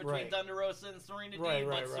start between Thunder Rosa and Serena Deeb.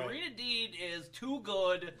 But Serena Deeb is too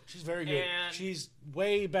good. She's very good. She's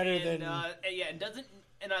way better than...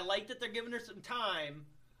 And I like that they're giving her some time.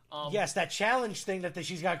 Yes, that challenge thing that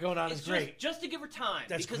she's got going on is great. Just to give her time.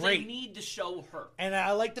 That's because great. They need to show her. And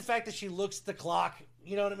I like the fact that she looks at the clock.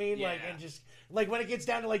 You know what I mean? Yeah. And just when it gets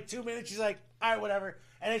down to 2 minutes, she's like, all right, whatever.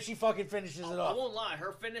 And then she fucking finishes it off. I won't lie.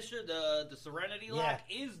 Her finisher, the Serenity Lock,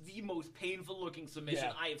 is the most painful looking submission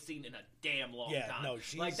I have seen in a damn long time. No,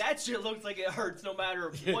 she's... Like, that shit looks like it hurts no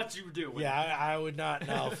matter what you do. Yeah, I would not.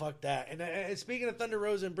 No, fuck that. And speaking of Thunder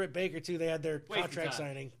Rosa and Britt Baker, too, they had their contract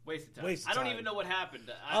signing. Waste of time. I don't even know what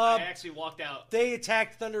happened. I actually walked out. They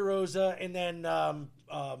attacked Thunder Rosa, and then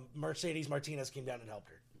Mercedes Martinez came down and helped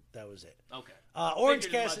her. That was it. Okay.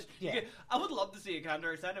 Orange Cassidy. Yeah. I would love to see a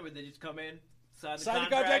contract signing where they just come in, sign the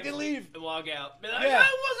contract and leave. And walk out. Be like, that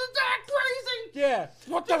wasn't that crazy. Yeah.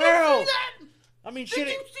 What the hell? Did you see that? I mean, shit.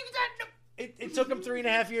 Did you see that? It took them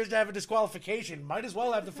 3.5 years to have a disqualification. Might as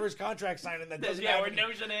well have the first contract signing that doesn't have with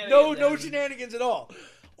no shenanigans. No shenanigans at all.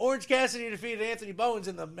 Orange Cassidy defeated Anthony Bowens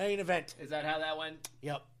in the main event. Is that how that went?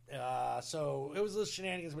 Yep. So it was little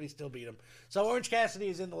shenanigans, but he still beat him. So Orange Cassidy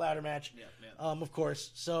is in the ladder match. Yeah. Of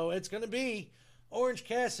course. So it's going to be Orange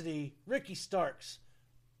Cassidy, Ricky Starks,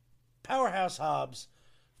 Powerhouse Hobbs,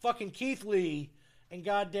 fucking Keith Lee, and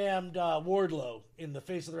goddamned Wardlow in the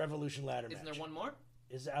Face of the Revolution ladder match. Isn't there one more?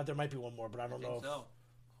 There might be one more, but I don't know. So.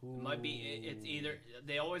 It might be. It's either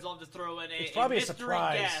they always love to throw in it's probably a mystery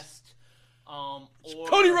surprise guest. Or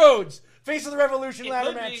Cody Rhodes, Face of the Revolution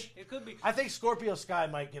ladder match. It could be. I think Scorpio Sky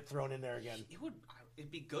might get thrown in there again. It'd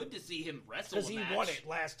be good to see him wrestle because he won it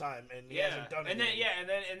last time and he hasn't done it. And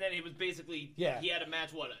then he was basically he had a match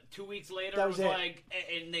 2 weeks later. That was it.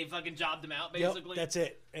 And they fucking jobbed him out basically. Yep, that's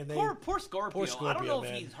it. And poor Scorpio. I don't know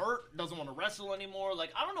man. if he's hurt, doesn't want to wrestle anymore.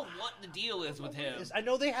 Like I don't know what the deal is with him. I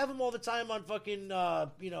know they have him all the time on fucking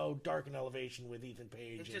Dark and Elevation with Ethan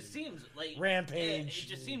Page. It just seems like Rampage. It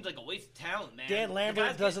just seems like a waste of talent, man. Dan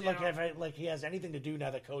Lambert doesn't look like he has anything to do now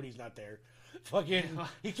that Cody's not there. Fucking,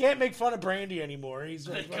 he can't make fun of Brandy anymore. He's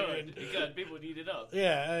like, he could. People need it up.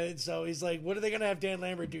 Yeah, so he's like, what are they gonna have Dan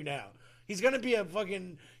Lambert do now? He's gonna be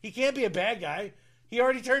he can't be a bad guy. He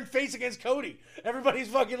already turned face against Cody. Everybody's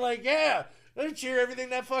fucking like, yeah, let's cheer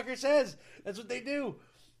everything that fucker says. That's what they do.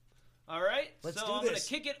 All right, let's do I'm this.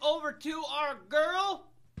 Gonna kick it over to our girl.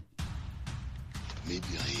 Maybe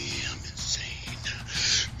I am insane.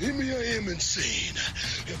 Maybe I am insane.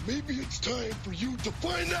 And maybe it's time for you to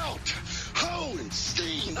find out how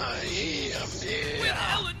insane I am. Yeah. With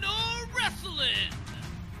Eleanor Wrestling.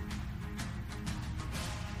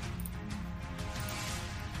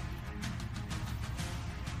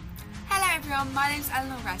 Hello everyone, my name is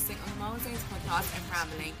Eleanor Wrestling on the Mom's Days podcast and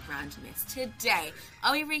Rambling Randomness. Today,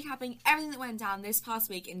 I'll be recapping everything that went down this past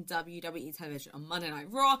week in WWE television on Monday Night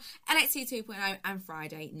Raw, NXT 2.0 and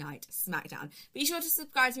Friday Night SmackDown. Be sure to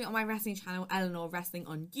subscribe to me on my wrestling channel, Eleanor Wrestling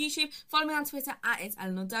on YouTube. Follow me on Twitter at It's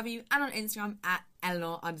Eleanor W and on Instagram at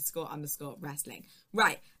Eleanor__wrestling.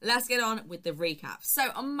 Right, let's get on with the recap.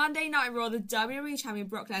 So, on Monday Night Raw, the WWE Champion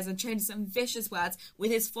Brock Lesnar changed some vicious words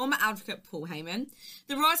with his former advocate Paul Heyman.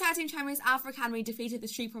 The Raw Tag Team Champions Alpha Academy defeated the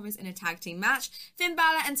Street Profits in a tag team match. Finn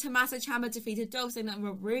Balor and Tommaso Ciampa defeated Dolph Ziggler and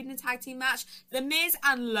Rob Roode in a tag team match. The Miz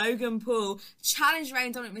and Logan Paul challenged Rey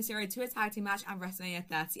and Dominic Mysterio to a tag team match at WrestleMania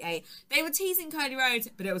 38. They were teasing Cody Rhodes,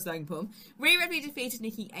 but it was Logan Paul. Rhea Ripley defeated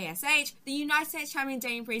Nikki ASH. The United States Champion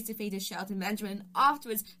Damian Priest defeated Shelton Benjamin.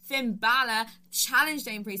 afterwards, Finn Balor challenged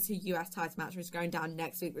Damian Priest to a US title match, which is going down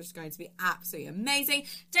next week, which is going to be absolutely amazing.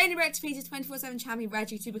 Dana Brooke defeated 24/7 champion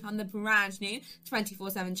Reggie to become the brand new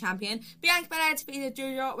 24/7 champion. Bianca Belair defeated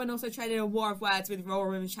Drew York when also traded a war of words with Raw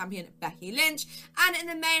Women's champion Becky Lynch. And in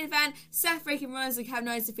the main event, Seth freaking Rollins and Kevin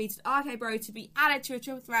Owens defeated RK Bro to be added to a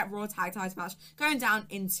triple threat Raw tag title match going down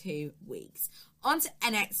in 2 weeks. On to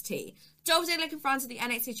NXT. Dolph Ziggler confronted the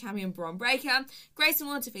NXT champion Braun Breaker. Grayson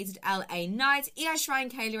Waller defeated LA Knight. Io Shirai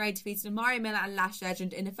and Kaylee Ray defeated Amari Miller and Lash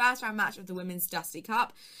Legend in the first round match of the Women's Dusty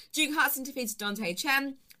Cup. Duke Hudson defeated Dante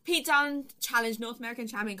Chen. Pete Dunne challenged North American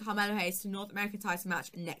champion Carmelo Hayes to North American title match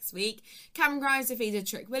next week. Cameron Grimes defeated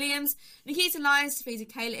Trick Williams. Nikita Lyons defeated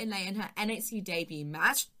Kayla Inlay in her NXT debut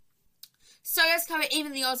match. So let's cover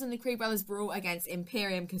even the odds in the Creed Brothers brawl against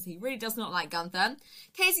Imperium because he really does not like Gunther.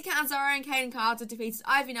 Casey Catanzaro and Kaden Carter defeated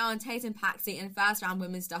Ivy Nile and Tatum Paxi in a first round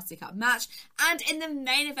Women's Dusty Cup match. And in the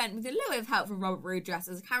main event, with a little bit of help from Robert Roode dressed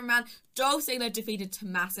as a cameraman, Dolph Ziggler defeated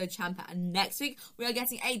Tommaso Ciampa. And next week, we are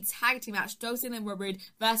getting a tag team match, Dolph Ziggler and Robert Roode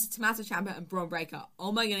versus Tommaso Ciampa and Braun Breaker.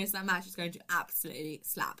 Oh my goodness, that match is going to absolutely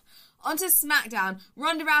slap. Onto SmackDown,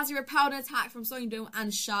 Ronda Rousey repelled an attack from Sonya Deville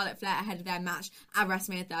and Charlotte Flair ahead of their match at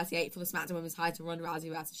WrestleMania 38 for the SmackDown Women's title, Ronda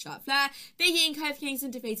Rousey versus Charlotte Flair. Big E and Kofi Kingston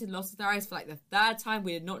defeated Los Lotharios for like the third time.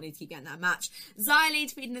 We did not need to keep getting that match. Xia Li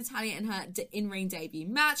defeated Natalya in her in-ring debut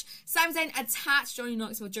match. Sami Zayn attacked Johnny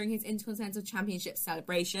Knoxville during his Intercontinental Championship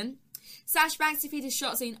celebration. Sasha Banks defeated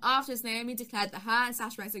Shotzi afterwards. Naomi declared that her and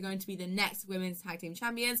Sasha Banks are going to be the next women's tag team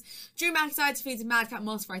champions. Drew McIntyre defeated Madcap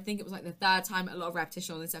Moss for I think it was like the third time, a lot of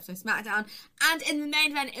repetition on this episode of SmackDown. And in the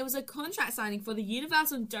main event, it was a contract signing for the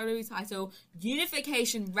Universal WWE title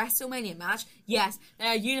Unification WrestleMania match. Yes, they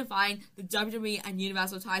are unifying the WWE and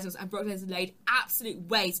Universal titles, and Brock Lesnar laid absolute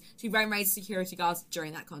waste to Roman Reigns' security guards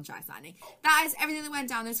during that contract signing. That is everything that went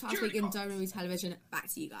down this past week in WWE television.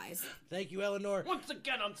 Back to you guys. Thank you, Eleanor. Once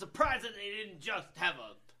again, I'm surprised that they didn't just have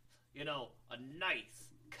a nice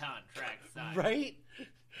contract sign. Right?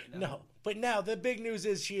 No. But now, the big news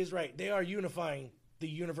is she is right. They are unifying the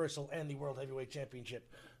Universal and the World Heavyweight Championship.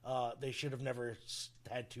 They should have never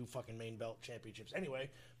had 2 fucking main belt championships anyway.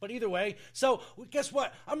 But either way, so guess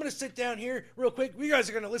what? I'm going to sit down here real quick. You guys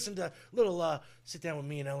are going to listen to a little sit down with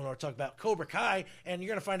me and Eleanor talk about Cobra Kai, and you're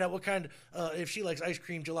going to find out what kind, if she likes ice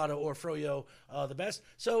cream, gelato, or froyo the best.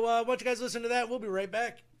 So why don't you guys listen to that? We'll be right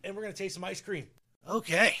back, and we're going to taste some ice cream.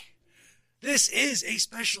 Okay. This is a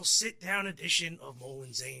special sit-down edition of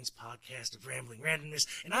Molin Zane's podcast of Rambling Randomness,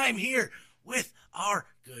 and I'm here with our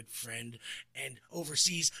good friend and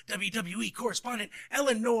overseas WWE correspondent,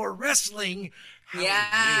 Eleanor Wrestling.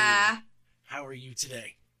 How are you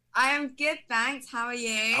today? I am good, thanks. How are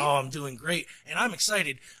you? Oh, I'm doing great. And I'm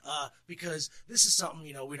excited because this is something,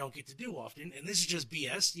 we don't get to do often. And this is just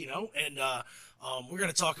BS, And we're going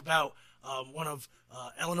to talk about one of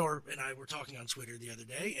Eleanor and I were talking on Twitter the other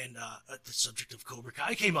day, and the subject of Cobra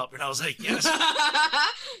Kai came up, and I was like, yes.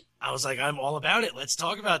 I was like, I'm all about it. Let's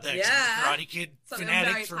talk about that. Yeah. I'm a Karate Kid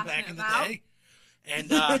fanatic from back in the day.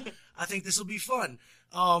 And I think this will be fun.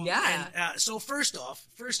 So first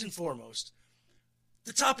and foremost,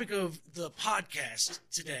 the topic of the podcast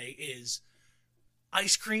today is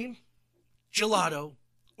ice cream, gelato,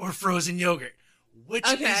 or frozen yogurt. Which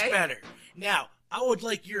is better? Now, I would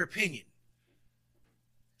like your opinion.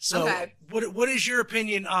 So, what is your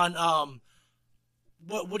opinion on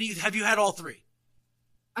what do you have you had all 3?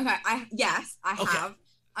 Okay, I have.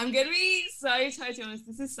 I'm gonna be so totally honest.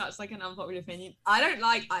 This is such like an unpopular opinion. I don't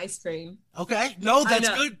like ice cream. Okay, no, that's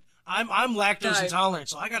good. I'm lactose intolerant,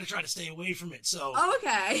 so I got to try to stay away from it. So,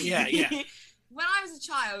 okay. Yeah. When I was a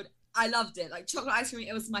child, I loved it. Like chocolate ice cream,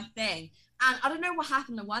 it was my thing. And I don't know what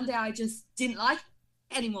happened. And one day I just didn't like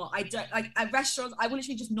it anymore. I don't like at restaurants. I would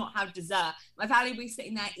literally just not have dessert. My family would be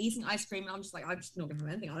sitting there eating ice cream, and I'm just like, I'm just not gonna have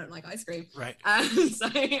anything. I don't like ice cream. Right. So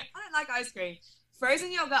I don't like ice cream.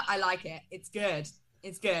 Frozen yogurt, I like it. It's good.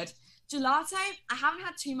 Gelato, I haven't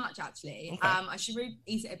had too much actually. Okay. I should really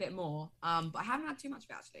eat it a bit more. But I haven't had too much of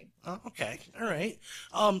it actually. Okay, all right.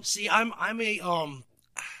 See, I'm a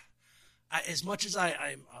as much as I'm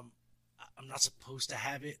not supposed to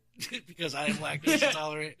have it because I am lactose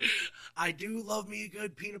intolerant. I do love me a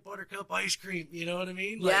good peanut butter cup ice cream. You know what I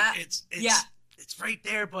mean? Like, yeah. It's right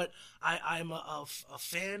there, but I'm a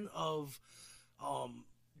fan of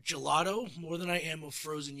gelato more than I am of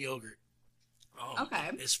frozen yogurt. Okay.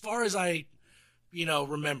 As far as I,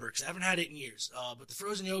 remember, because I haven't had it in years. But the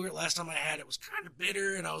frozen yogurt, last time I had it was kind of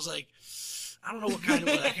bitter, and I was like, I don't know what kind of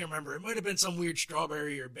I can't remember. It might have been some weird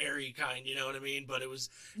strawberry or berry kind, you know what I mean? But it was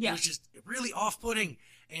just really off-putting,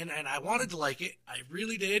 and I wanted to like it. I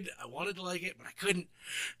really did. I wanted to like it, but I couldn't.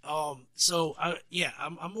 I'm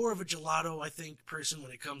more of a gelato, I think, person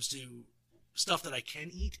when it comes to stuff that I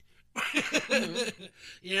can eat. Mm-hmm.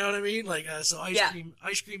 You know what I mean? Like, so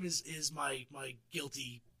ice cream is my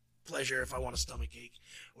guilty pleasure if I want a stomach ache,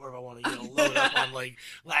 or if I want to, load up on like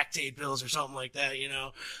lactate pills or something like that,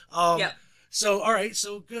 So, all right,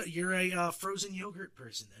 so good. You're a frozen yogurt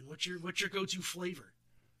person then. What's your go-to flavor?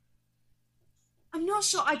 I'm not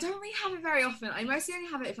sure. I don't really have it very often. I mostly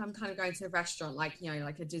only have it if I'm kind of going to a restaurant, like,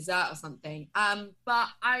 like a dessert or something. But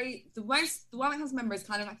the one that comes to remember is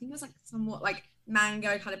kind of, I think it was like somewhat like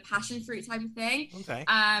mango kind of passion fruit type of thing. Okay.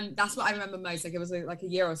 That's what I remember most. Like it was like a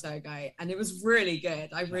year or so ago, and it was really good.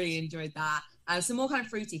 I really enjoyed that. Some more kind of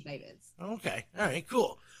fruity flavors. Okay. All right.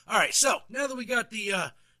 Cool. All right. So now that we got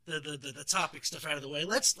the topic stuff out of the way,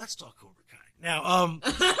 let's talk Cobra Kai. Now,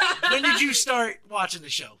 when did you start watching the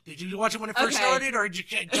show? Did you watch it when it first started, or did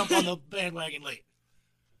you jump on the bandwagon late?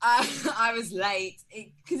 I was late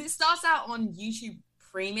because it starts out on YouTube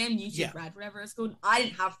Premium, YouTube Red, whatever it's called. I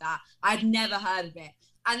didn't have that. I'd never heard of it.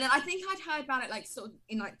 And then I think I'd heard about it like sort of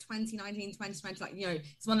in like 2019, 2020, like,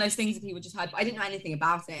 it's one of those things that people just heard, but I didn't know anything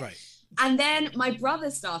about it. Right. And then my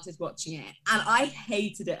brother started watching it, and I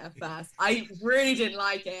hated it at first. I really didn't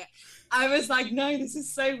like it. I was like, no, this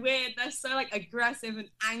is so weird. They're so like aggressive and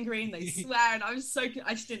angry, and they swear, and I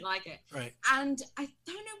just didn't like it. Right. And I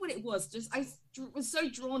don't know what it was. Just I was so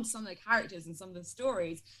drawn to some of the characters and some of the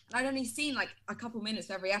stories, and I'd only seen like a couple minutes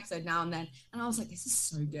of every episode now and then, and I was like, this is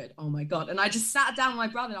so good. Oh my god! And I just sat down with my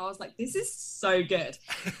brother, and I was like, this is so good.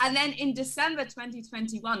 And then in December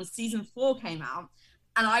 2021, season 4 came out.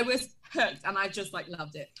 And I was hooked, and I just like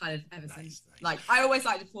loved it kind of ever since. Nice. Like I always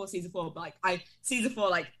liked it before season 4, but like season 4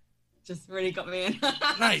 like just really got me in.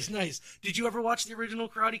 Nice. Did you ever watch the original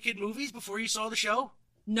Karate Kid movies before you saw the show?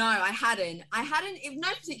 No, I hadn't. For no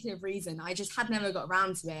particular reason. I just had never got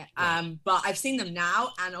around to it. Right. But I've seen them now,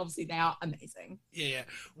 and obviously they are amazing. Yeah.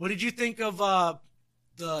 What did you think of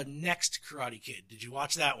the next Karate Kid? Did you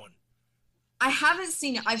watch that one? I haven't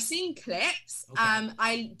seen it. I've seen clips. Okay.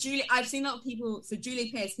 I've seen a lot of people. So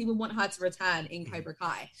Julie Pierce, people want her to return in Cobra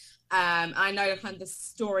Kai. I know kind of the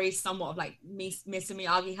story somewhat of like Mr.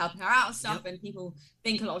 Miyagi helping her out and stuff, and people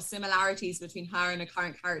think a lot of similarities between her and a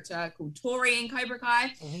current character called Tori in Cobra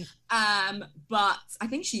Kai. Mm-hmm. But I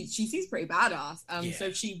think she seems pretty badass. So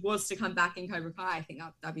if she was to come back in Cobra Kai, I think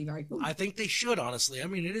that'd be very cool. I think they should, honestly. I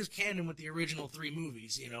mean, it is canon with the original 3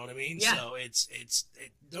 movies, you know what I mean? Yeah. So it's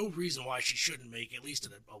no reason why she shouldn't make at least a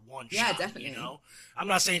one shot. Yeah, definitely. I'm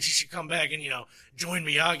not saying she should come back and, join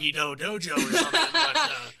Miyagi Dojo or something, but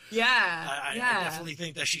I definitely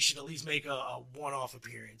think that she should at least make a one-off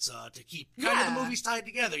appearance to keep kind of the movies tied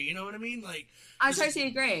together, you know what I mean? Like, I totally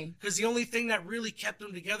agree. Because the only thing that really kept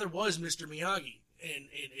them together was Mr. Miyagi.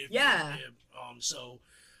 So,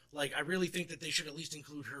 like, I really think that they should at least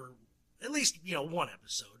include her, at least, one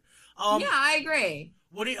episode. I agree.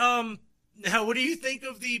 What do you think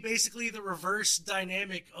of basically the reverse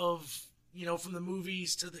dynamic of, from the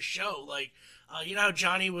movies to the show? Like, how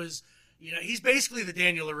Johnny was, he's basically the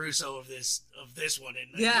Daniel LaRusso of this one.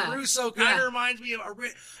 And LaRusso kind of reminds me of,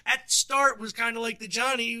 at start was kind of like the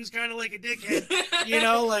Johnny, he was kind of like a dickhead,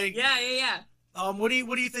 like. Yeah. What do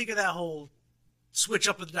you think of that whole switch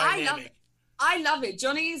up of the dynamic? I love it.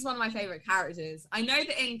 Johnny is one of my favorite characters. I know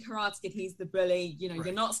that in Karate Kid he's the bully.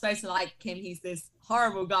 You're not supposed to like him. He's this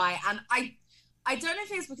horrible guy. And I don't know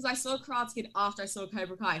if it's because I saw Karate Kid after I saw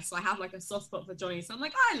Cobra Kai, so I have like a soft spot for Johnny. So I'm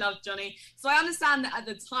like, I love Johnny. So I understand that at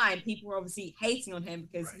the time people were obviously hating on him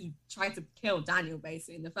because he tried to kill Daniel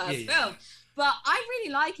basically in the first film. But I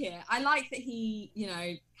really like it. I like that he,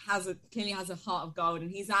 clearly has a heart of gold,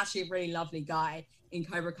 and he's actually a really lovely guy in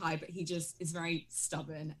Cobra Kai, but he just is very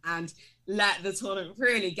stubborn and let the tournament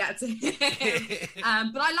really get to him.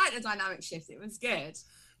 But I like the dynamic shift. It was good.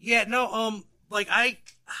 Yeah, no, like I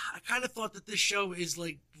kind of thought that this show is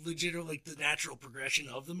like legit like the natural progression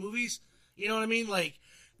of the movies. You know what I mean? Like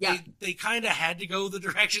they kind of had to go the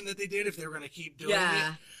direction that they did if they were going to keep doing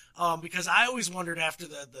it. Because I always wondered after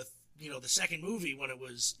the second movie when it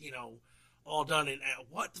was, all done, and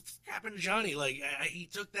what the fuck happened to Johnny? Like he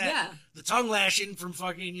took that the tongue lashing from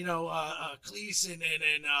fucking Cleese and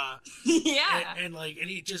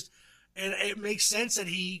he just, and it makes sense that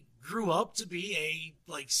he grew up to be a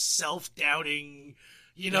like self-doubting,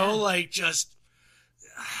 like just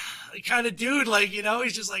kind of dude, like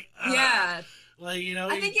he's just like like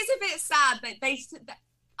I think it's a bit sad that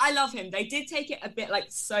I love him. They did take it a bit like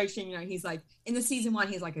social, you know, he's like, in the season 1,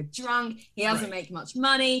 he's like a drunk. He doesn't make much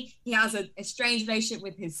money. He has a strange relationship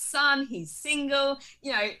with his son. He's single.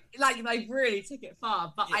 You know, like they really took it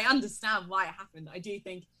far. But I understand why it happened. I do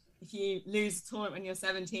think if you lose a tournament when you're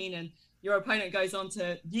 17 and your opponent goes on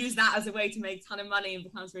to use that as a way to make a ton of money and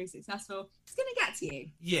becomes really successful, it's going to get to you.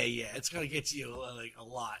 Yeah, it's going to get to you like a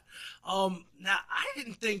lot. Now, I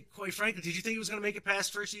didn't think, quite frankly, did you think it was going to make it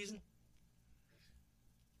past first season?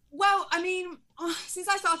 Well, I mean, since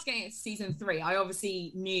I started getting into season 3, I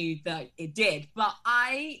obviously knew that it did, but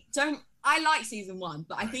I like season 1,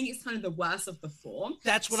 but I think it's kind of the worst of the 4.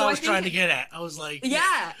 That's what I was trying to get at. I was like...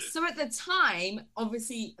 Yeah. So at the time,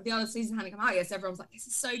 obviously, the other season hadn't come out yet, so everyone was like, this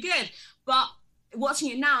is so good. But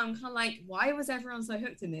watching it now, I'm kind of like, why was everyone so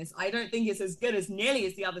hooked in this? I don't think it's as good as nearly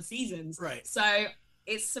as the other seasons. Right. So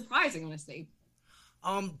it's surprising, honestly.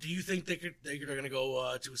 Do you think they're going to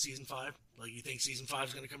go to a season 5? Like, you think season 5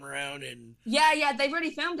 is going to come around and... Yeah, they've already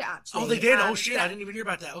filmed it, actually. Oh, they did? Oh, shit, I didn't even hear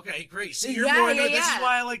about that. Okay, great. See, you're more into it. This is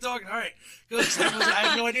why I like talking. All right, good. I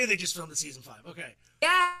had no idea they just filmed the season 5. Okay.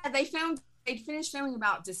 Yeah, they'd finished filming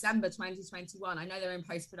about December 2021. I know they're in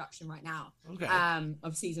post-production right now. Okay.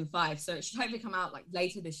 Of season 5, so it should hopefully come out, like,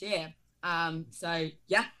 later this year. So,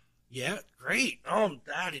 yeah. Yeah, great. I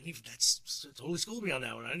didn't even, that's totally schooled me on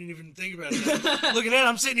that one. I didn't even think about it. Looking at it,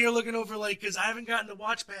 I'm sitting here looking over, like, because I haven't gotten to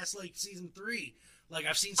watch past, like, season 3. Like,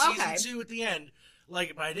 I've seen season 2 at the end,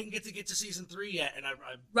 like, but I didn't get to season 3 yet, and I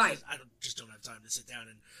just don't have time to sit down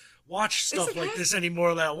and watch stuff like this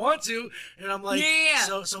anymore that I want to, and I'm like,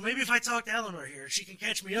 so maybe if I talk to Eleanor here, she can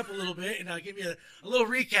catch me up a little bit, and I'll give you a little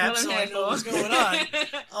recap so I know what's going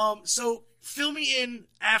on. So, fill me in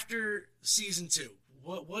after season 2.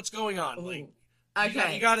 What's going on? Like,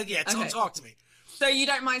 okay, you got it. Talk to me. So you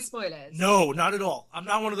don't mind spoilers? No, not at all. I'm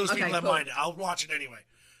not one of those people that mind it. I'll watch it anyway.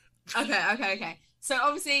 Okay. So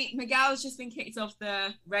obviously Miguel's just been kicked off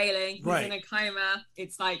the railing. He's in a coma.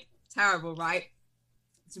 It's like terrible, right?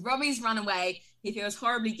 So Robbie's run away. He feels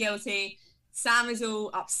horribly guilty. Sam is all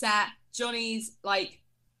upset. Johnny's like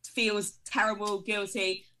feels terrible,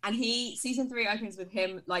 guilty, and season 3 opens with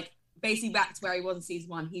him like basically back to where he was in season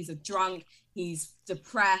 1. He's a drunk. He's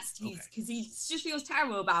depressed. Because he just feels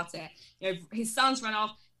terrible about it. You know, his son's run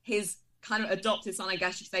off. His kind of adopted son, I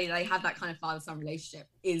guess you could say, they have that kind of father-son relationship,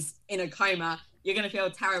 is in a coma. You're going to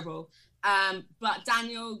feel terrible. But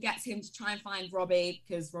Daniel gets him to try and find Robbie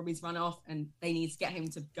because Robbie's run off and they need to get him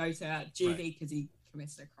to go to juvie because he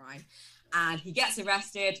committed a crime. And he gets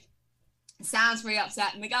arrested. Sam's really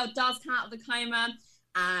upset. Miguel does come out of the coma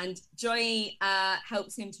and Johnny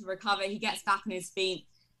helps him to recover. He gets back on his feet.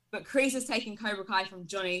 But Kreese has taken Cobra Kai from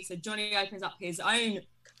Johnny, so Johnny opens up his own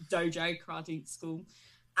dojo, karate school,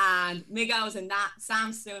 and Miguel's in that.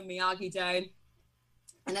 Sam's still in Miyagi-Do.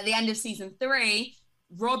 And at the end of season 3,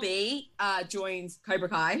 Robbie joins Cobra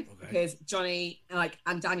Kai because Johnny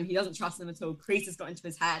and Daniel, he doesn't trust them at all. Kreese has got into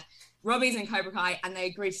his head. Robbie's in Cobra Kai, and they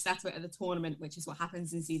agree to settle it at the tournament, which is what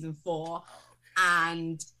happens in season 4.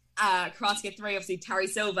 And Karate Kid 3, obviously, Terry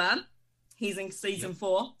Silver, he's in season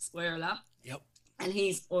 4. Spoiler alert. Yep. And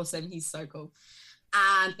he's awesome. He's so cool.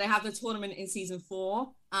 And they have the tournament in season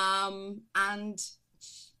 4. And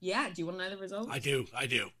yeah, do you want to know the result? I do.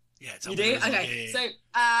 Yeah, you do? Okay. So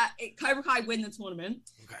Cobra Kai win the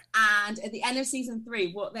tournament. Okay. And at the end of season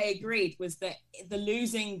 3, what they agreed was that the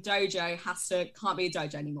losing dojo can't be a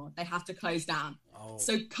dojo anymore. They have to close down. Oh.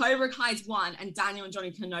 So Cobra Kai's won, and Daniel and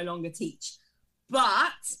Johnny can no longer teach.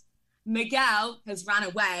 But Miguel has ran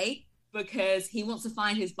away because he wants to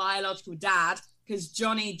find his biological dad, because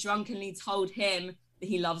Johnny drunkenly told him that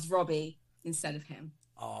he loves Robbie instead of him.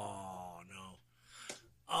 Oh, no.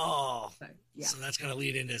 Oh. So, yeah. So that's going to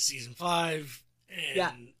lead into season 5. And,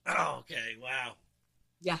 yeah. Oh, okay, wow.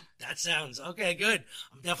 Yeah. That sounds... Okay, good.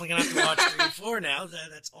 I'm definitely going to have to watch 3 and 4 now.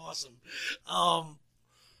 That's awesome.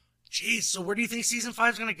 Geez, so where do you think season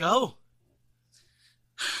 5 is going to go?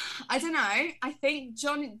 I don't know. I think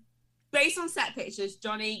Johnny... Based on set pictures,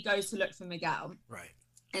 Johnny goes to look for Miguel. Right.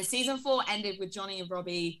 And season 4 ended with Johnny and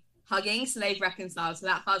Robbie hugging, so they've reconciled. So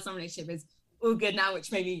that father-son relationship is all good now,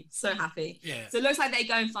 which made me so happy. Yeah. So it looks like they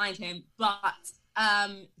go and find him. But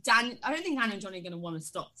I don't think Dan and Johnny are going to want to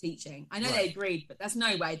stop teaching. I know they agreed, but there's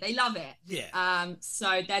no way. They love it. Yeah.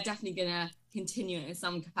 So they're definitely going to continue it in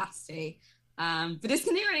some capacity. But it's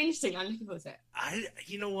going to be really interesting. I'm looking forward to it.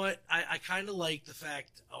 You know what? I kind of like the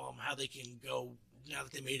fact how they can go, now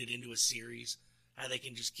that they made it into a series, how they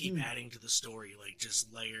can just keep adding to the story, like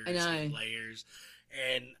just layers and layers.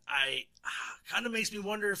 And I kind of makes me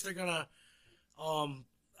wonder if they're gonna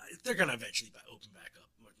eventually open back up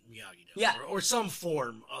Miyagi-Do. Yeah. Or some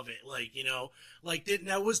form of it. Like, you know, like,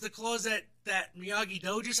 now was the clause that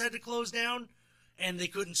Miyagi-Do just had to close down and they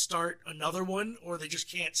couldn't start another one, or they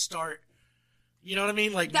just can't start, you know what I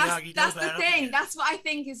mean? Like, Miyagi-Do. That's the thing. That's what I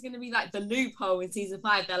think is going to be like the loophole in season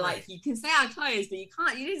 5. They're like, you can say I closed, but you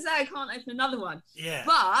didn't say I can't open another one. Yeah.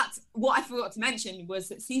 But what I forgot to mention was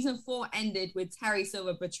that season 4 ended with Terry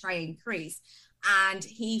Silver betraying Kreese. And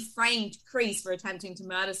he framed Kreese for attempting to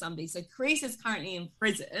murder somebody. So Kreese is currently in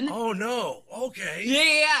prison. Oh, no. Okay.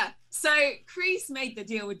 Yeah. So Kreese made the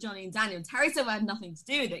deal with Johnny and Daniel. Terry Silver had nothing to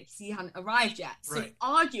do with it because he hadn't arrived yet. So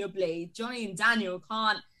arguably, Johnny and Daniel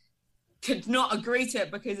could not agree to it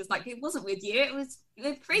because it's like, it wasn't with you. It was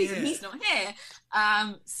with Kreese and he's not here.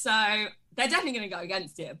 So they're definitely going to go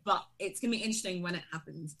against it. But it's going to be interesting when it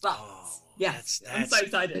happens. But yes, I'm so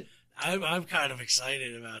excited. I'm kind of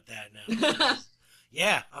excited about that now.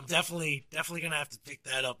 Yeah, I'm definitely gonna have to pick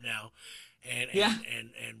that up now, and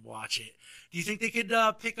watch it. Do you think they could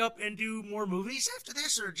pick up and do more movies after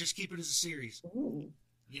this, or just keep it as a series? Ooh.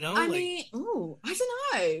 You know, I don't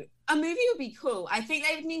know. A movie would be cool. I think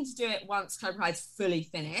they would need to do it once Cobra Kai's fully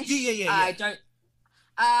finished. Yeah. I don't.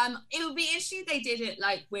 It would be interesting if they did it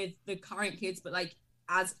like with the current kids, but like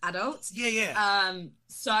as adults. Yeah.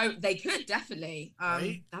 So they could definitely.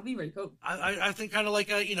 Right? That'd be really cool. I think kind of like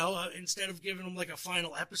instead of giving them like a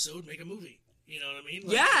final episode, make a movie. You know what I mean?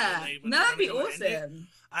 Like, that'd be awesome.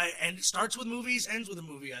 And it starts with movies, ends with a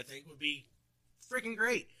movie. I think would be freaking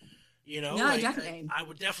great. You know, no, definitely. I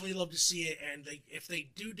would definitely love to see it. And if they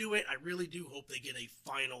do it, I really do hope they get a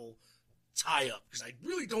final tie-up, because I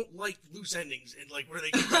really don't like loose endings and like where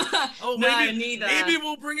they maybe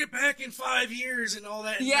we'll bring it back in 5 years and all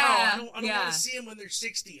that. I don't want to see them when they're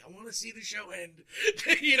 60. I want to see the show end.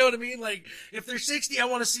 You know what I mean? Like, if they're 60, I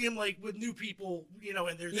want to see them like with new people, you know,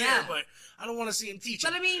 and they're there, but I don't want to see them teaching.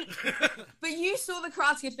 But I mean, but you saw the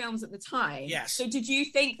Karate Kid films at the time. Yes. So did you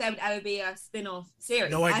think there would ever be a spin-off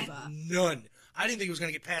series? No, I did none. I didn't think it was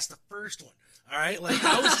going to get past the first one. All right? Like,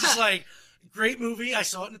 I was just like, great movie. I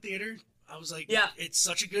saw it in the theater. I was like, it's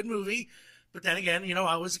such a good movie. But then again, you know,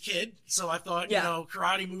 I was a kid, so I thought, you know,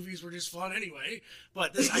 karate movies were just fun anyway.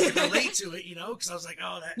 But this, I could relate to it, you know, because I was like,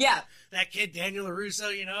 oh, that kid, Daniel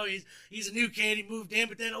LaRusso, you know, he's a new kid, he moved in.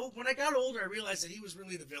 But then when I got older, I realized that he was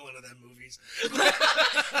really the villain of them movies.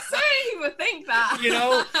 So you would think that. You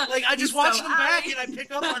know, like, I just watch them back, and I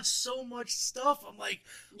pick up on so much stuff. I'm like,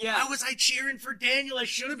 why was I cheering for Daniel? I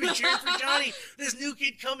should have been cheering for Johnny. This new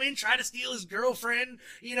kid come in, try to steal his girlfriend,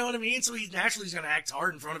 you know what I mean? So he's going to act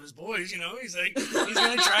hard in front of his boys, you know? He's like, he's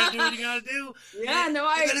going to try to do what he got to do. Yeah, and, no,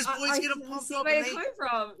 and then his boys get him pumped up. Where they come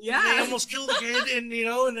from. Yeah. They almost killed the kid, and, you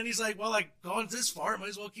know, and then he's like, well, I've gone this far, might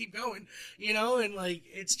as well keep going, you know? And, like,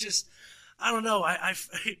 it's just, I don't know. I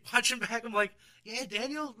watch him back, I'm like, yeah,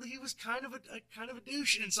 Daniel, he was kind of a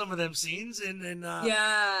douche in some of them scenes, and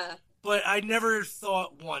but I never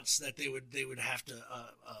thought once that they would have to.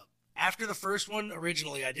 After the first one,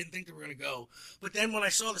 originally, I didn't think they were going to go. But then when I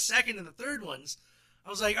saw the second and the third ones, I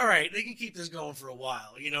was like, all right, they can keep this going for a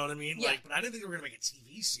while. You know what I mean? Yeah. Like, but I didn't think they were going to make a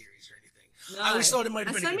TV series or anything. No. I always thought it might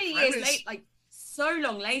have been so a good many premise. years late, like so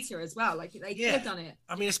long later as well. Like they could have done it.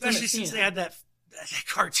 I mean, especially since they had that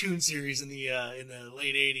cartoon series in the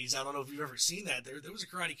late '80s. I don't know if you've ever seen that. There was a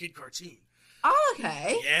Karate Kid cartoon. Oh,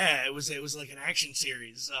 okay. Yeah, it was like an action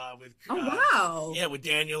series with. Wow. Yeah, with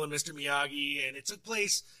Daniel and Mr. Miyagi, and it took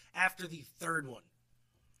place after the third one.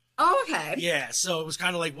 Oh, okay. Yeah, so it was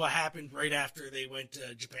kind of like what happened right after they went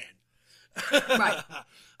to Japan. Right.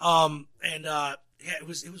 It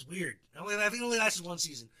was weird. I think it only lasted one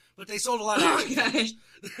season, but they sold a lot of action figures.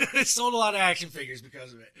 They sold a lot of action figures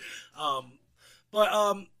because of it.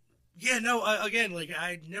 Again, like,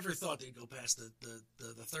 I never thought they'd go past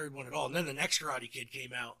the third one at all. And then the next Karate Kid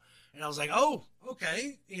came out, and I was like, oh,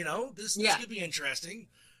 okay, you know, this could be interesting.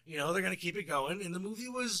 You know, they're going to keep it going. And the movie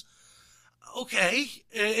was okay.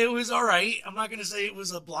 It was all right. I'm not going to say it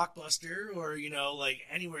was a blockbuster or, you know, like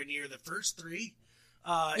anywhere near the first three.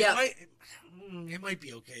 It might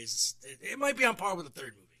be okay. It might be on par with the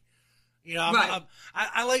third movie. You know,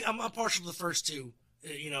 I'm partial to the first two.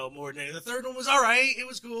 You know, more than the third one was all right. It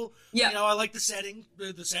was cool. Yeah. You know, I like the setting.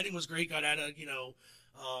 The setting was great. Got out of, you know,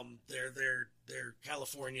 their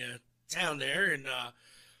California town there, and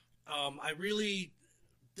I really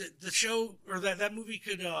the show or that movie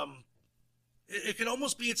could it could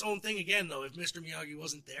almost be its own thing again though if Mr. Miyagi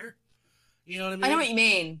wasn't there. You know what I mean? I know what you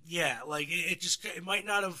mean. Yeah, like it might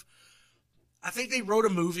not have. I think they wrote a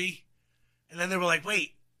movie, and then they were like,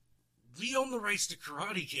 wait, we own the rights to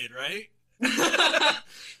Karate Kid, right?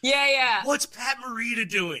 Yeah. What's Pat Morita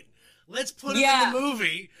doing? Let's put him in the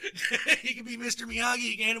movie. He can be Mr.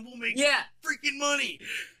 Miyagi again, and we'll make freaking money.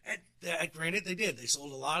 And granted, they did. They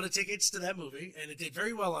sold a lot of tickets to that movie, and it did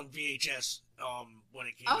very well on VHS when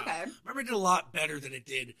it came out. Remember, it did a lot better than it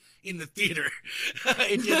did in the theater.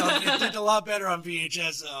 It did a lot better on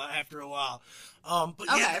VHS after a while. But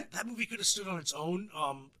that movie could have stood on its own.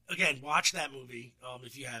 Again, watch that movie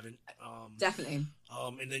if you haven't. Definitely.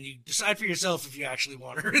 And then you decide for yourself if you actually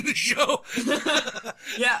want her in the show.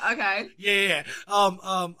 Yeah. Okay. Yeah. I'm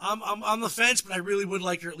on the fence, but I really would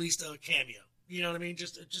like her at least a cameo. You know what I mean?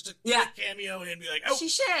 Just a quick cameo and be like, oh, she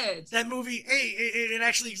should. That movie, hey, it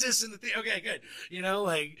actually exists in the thing. Okay, good. You know,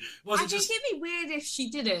 like, wasn't I think it'd be weird if she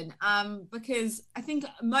didn't, because I think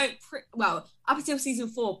up until season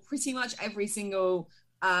 4, pretty much every single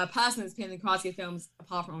person that's appeared in the Karate Kid films,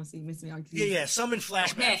 apart from obviously Mr. Miyagi. Yeah, some in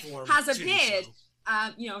flashback form has appeared.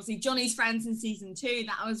 Obviously Johnny's friends in season 2,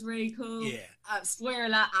 that was really cool. Yeah. Spoiler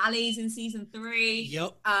alert, Ali's in season 3.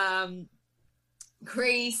 Yep.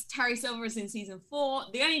 Kreese, Terry Silver is in season 4.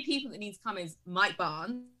 The only people that need to come is Mike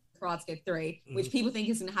Barnes, Karate Kid 3, which people think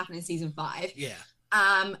is going to happen in season 5. Yeah.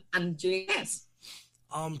 And Julie Pierce.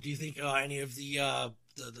 Do you think any of the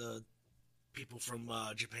people from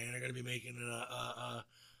Japan are going to be making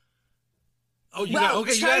go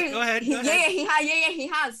ahead. Yeah, he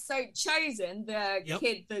has. So Chosen, the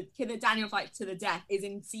kid that Daniel fights to the death, is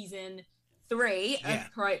in season 3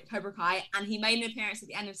 of Cobra Kai, and he made an appearance at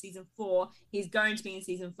the end of season 4. He's going to be in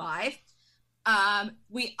season 5.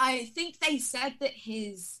 I think they said that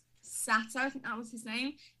his Sato, I think that was his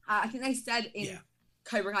name. I think they said in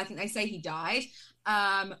Cobra Kai, I think they say he died.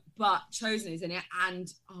 But Chosen is in it,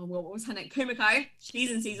 and what was her name? Kumiko.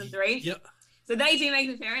 She's in season 3. Yep. So they do make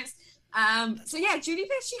an appearance. Julie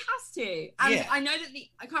Pierce, she has to. And I know that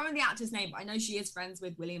I can't remember the actor's name, but I know she is friends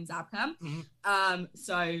with William Zabka. Mm-hmm.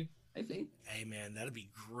 So hopefully. Hey man, that'd be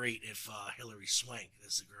great if Hilary Swank,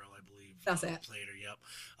 that's the girl I believe. That's it. Played her.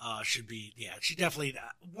 Yep. Should be. Yeah, she definitely.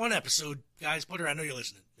 One episode, guys. Put her. I know you're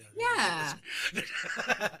listening. Yeah.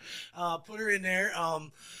 Put her in there.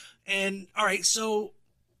 And all right. So,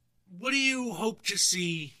 what do you hope to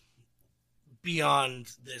see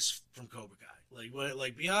beyond this from Cobra Kai?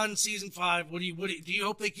 Like beyond season 5? Do you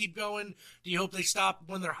hope they keep going? Do you hope they stop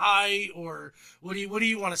when they're high, or what do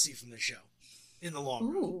you want to see from this show in the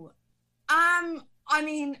long run? I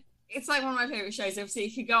mean, it's like one of my favorite shows. Obviously,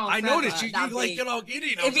 you could go on forever. I noticed you like get all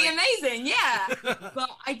giddy. It'd be amazing, yeah. But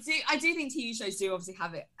I do think TV shows do obviously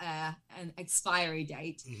have an expiry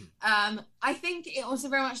date. Mm-hmm. I think it also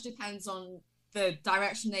very much depends on the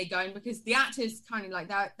direction they go in, because the actors kind of like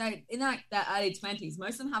they're in like their early 20s.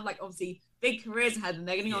 Most of them have like obviously big careers ahead, and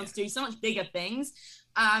they're going to go on to do so much bigger things.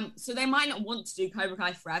 So they might not want to do Cobra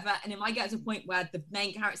Kai forever, and it might get to a point where the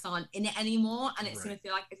main characters aren't in it anymore, and it's going to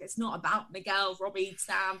feel like if it's not about Miguel, Robbie,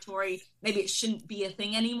 Sam, Tori, maybe it shouldn't be a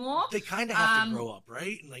thing anymore. They kind of have to grow up,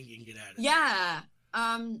 right? And like you can get out of it. Yeah.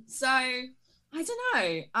 So I don't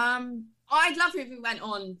know. I'd love if it went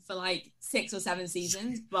on for like 6 or 7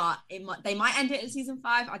 seasons, but they might end it at season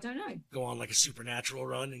 5. I don't know. Go on like a Supernatural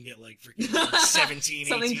run and get like freaking 17,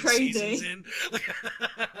 something 18 crazy seasons in.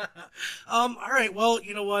 All right. Well,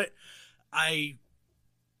 you know what? I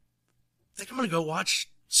think I'm gonna go watch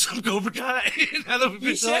some Cobra Kai. Now that we've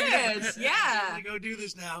been talking about it. Yeah. I'm gonna go do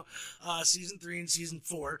this now. Season 3 and season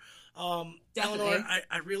 4. Definitely. Eleanor,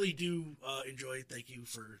 I really do enjoy. Thank you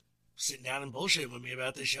for sitting down and bullshitting with me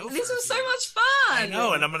about this show. This was so much fun. I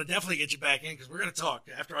know, and I'm going to definitely get you back in because we're going to talk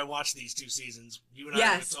after I watch these 2 seasons. You and I are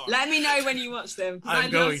going to talk. Let me know when you watch them. I'm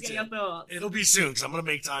going to. Get your thoughts. It'll be soon because I'm going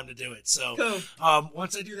to make time to do it. So, cool.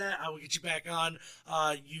 Once I do that, I will get you back on.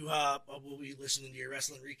 You will be listening to your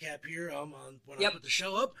wrestling recap here when I put the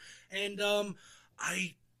show up, and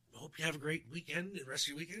I hope you have a great weekend and rest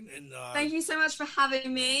of your weekend. And thank you so much for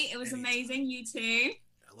having me. It was amazing. You too.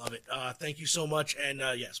 I love it. Thank you so much. And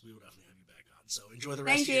yes, we will definitely have you back on. So enjoy the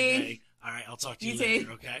rest of your day. All right, I'll talk to you later,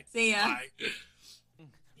 too. Okay? See ya. Bye.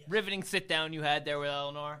 Riveting sit down you had there with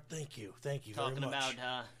Eleanor. Thank you very much. Talking about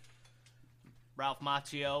Ralph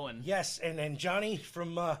Macchio and yes, and Johnny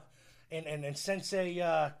from and Sensei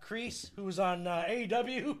Kreese, who was on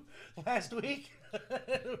AEW last week.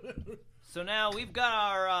 So now we've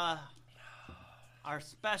got our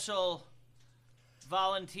special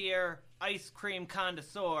volunteer ice cream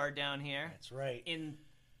connoisseur down here. That's right. In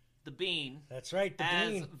the bean. That's right, the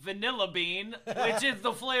bean. Vanilla bean, which is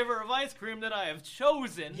the flavor of ice cream that I have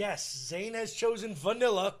chosen. Yes, Zane has chosen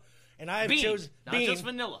vanilla, and I have chosen not bean. just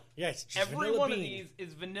vanilla. Yes, just every vanilla one bean. of these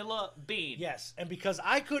is vanilla bean. Yes, and because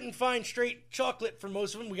I couldn't find straight chocolate for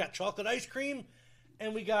most of them, we got chocolate ice cream,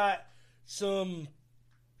 and we got some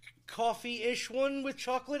coffee-ish one with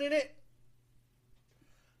chocolate in it.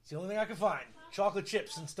 It's the only thing I can find. Chocolate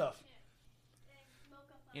chips and stuff.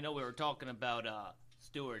 You know, we were talking about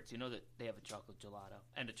Stewart's. You know that they have a chocolate gelato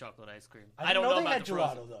and a chocolate ice cream. I don't know know they about had the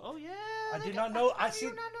gelato, frozen. though. Oh, yeah. I did not know.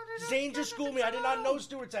 Zane just schooled me. I did not know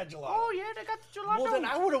Stewart's had gelato. Oh, yeah, they got the gelato. Well, then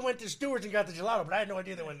I would have went to Stewart's and got the gelato, but I had no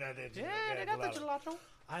idea they went there. Yeah, they got the gelato.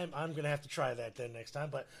 I'm going to have to try that then next time.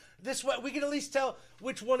 But this way, we can at least tell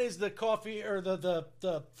which one is the coffee or the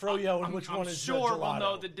FroYo and which one is the gelato. I'm sure we'll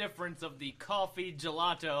know the difference of the coffee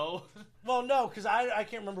gelato. Well, no, because I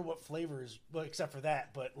can't remember what flavors, but except for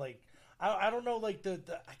that. But, like, I don't know, like,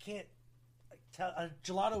 I can't tell.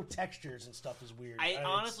 Gelato textures and stuff is weird. I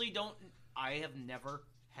honestly don't. I have never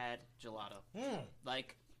had gelato.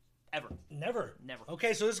 Like, ever. Never. Never.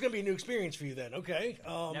 Okay, so this is gonna be a new experience for you then. Okay.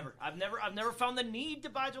 Never. I've never found the need to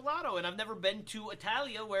buy gelato, and I've never been to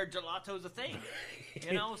Italia where gelato's a thing.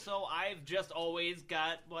 You know, so I've just always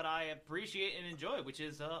got what I appreciate and enjoy, which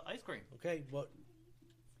is ice cream. Okay. What?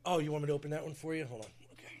 Oh, you want me to open that one for you? Hold on.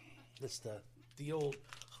 Okay. That's the old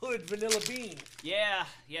hood vanilla bean. Yeah,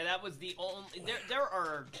 that was the only. There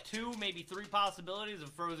are 2, maybe 3 possibilities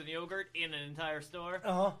of frozen yogurt in an entire store.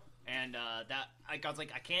 And I was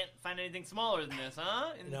like, I can't find anything smaller than this,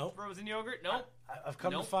 huh? Frozen yogurt? Nope. I've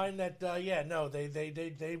come to find that,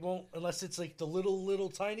 they won't, unless it's like the little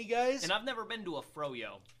tiny guys. And I've never been to a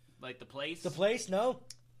FroYo, like the place. The place? No.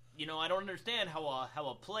 You know, I don't understand how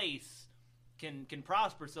a place can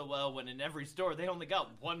prosper so well when in every store they only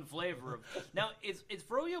got one flavor of. Now, is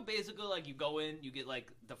FroYo basically like you go in, you get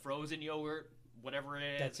like the frozen yogurt, whatever it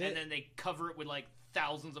is, That's it. and then they cover it with like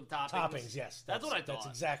thousands of toppings. Toppings, yes. That's what I thought. That's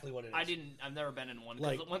exactly what it is. I've never been in one.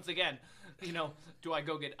 'Cause once again, you know, do I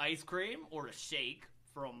go get ice cream or a shake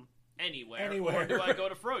from anywhere? Or do I go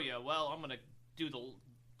to FroYo? Well, I'm gonna do the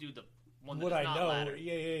one that's not ladder.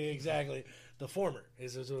 Yeah, exactly. The former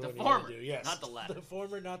is what the you former, do. Yes, not the latter. The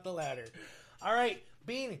former, not the latter. All right,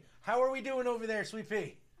 Bean, how are we doing over there, Sweet Pea? I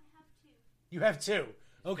have 2. You have 2.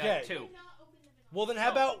 Okay. Got 2. Well, then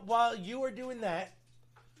how about while you are doing that,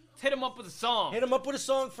 hit him up with a song. Hit him up with a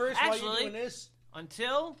song first Actually, while you're doing this.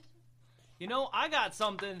 Until, you know, I got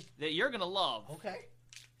something that you're gonna love. Okay.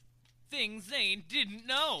 Things Zane didn't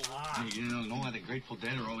know. You know why the Grateful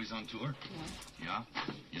Dead are always on tour? Yeah?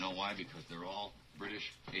 You know why? Because they're all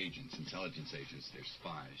British agents, intelligence agents. They're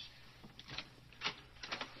spies.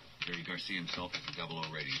 Jerry Garcia himself is a 00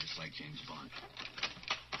 rating, just like James Bond.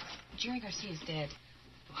 Jerry Garcia's dead.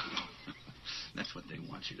 That's what they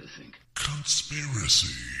want you to think.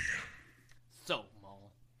 Conspiracy. So,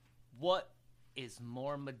 Mo, what is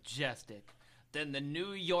more majestic than the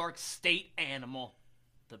New York state animal,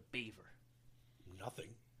 the beaver?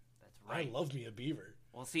 Nothing. That's right. I love me a beaver.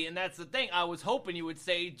 Well, see, and that's the thing. I was hoping you would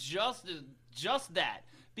say just that.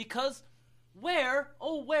 Because where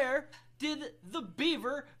did the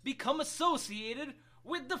beaver become associated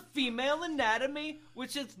with the female anatomy,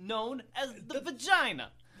 which is known as the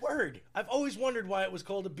vagina? Word. I've always wondered why it was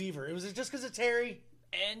called a beaver. Was it just because it's hairy?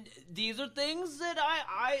 And these are things that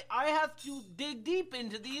I have to dig deep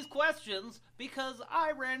into these questions because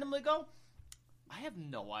I randomly go, I have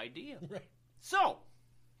no idea. Right. So,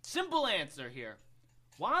 simple answer here.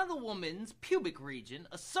 Why the woman's pubic region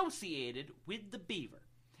associated with the beaver?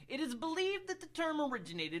 It is believed that the term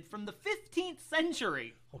originated from the 15th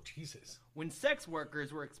century. Oh, Jesus. When sex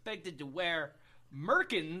workers were expected to wear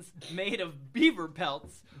merkins made of beaver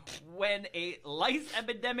pelts when a lice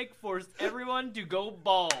epidemic forced everyone to go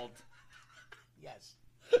bald. Yes.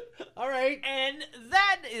 All right. And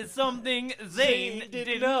that is something Zane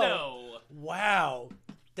didn't know. Wow.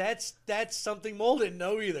 That's something Mole didn't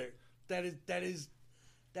know either. That is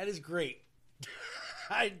great.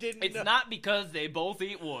 I didn't know. It's not because they both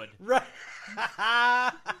eat wood. Right.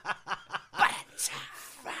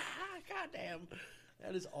 Goddamn.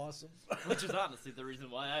 That is awesome. Which is honestly the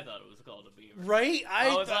reason why I thought it was called a beaver. Right?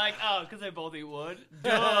 I was like, oh, because they both eat wood.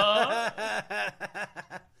 Duh.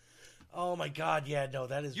 Oh my God, yeah, no,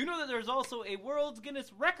 that is... You know that there's also a World's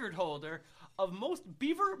Guinness record holder of most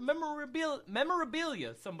beaver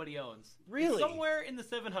memorabilia somebody owns. Really? Somewhere in the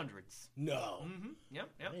 700s. No. Mm-hmm. Yep.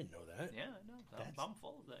 I didn't know that. Yeah, I know. I'm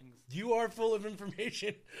full of things. You are full of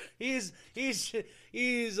information. He's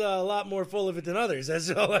a lot more full of it than others.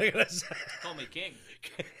 That's all I gotta say. Call me king.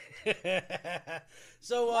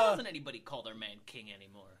 So, why doesn't anybody call their man king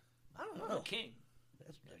anymore? I don't know. King.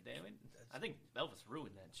 Damn it. I think Elvis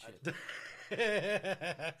ruined that shit.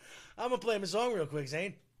 I'm gonna play him a song real quick,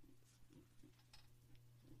 Zane.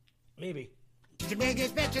 Maybe. She's the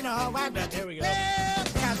biggest bitch in the whole wide world. There we go.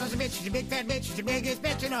 House was a bitch, she's a big fat bitch. She's the biggest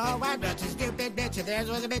bitch in the whole wide world. She's a stupid bitch. If theirs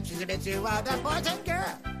was a bitch, she's a bitch to all the boys and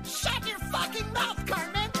girls. Shut your fucking mouth,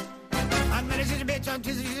 Carmen! On Monday she's a bitch, on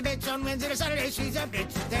Tuesday she's a bitch, on Wednesday to Saturday she's a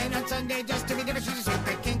bitch. Then on Sunday, just to be different, she's a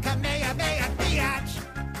super king. Come biatch.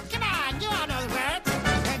 Come on, you all know the words.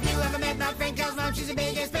 Have you ever met my friend Kel's mom? She's the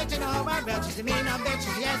biggest bitch in the whole wide world. She's a mean old bitch,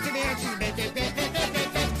 she has to be her. She's a bitch, bitch, bitch, bitch, bitch,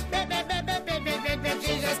 bitch, bitch, bitch, bitch, bitch, bitch, bitch, bitch, bitch.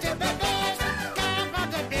 She's a stupid bitch. Kel's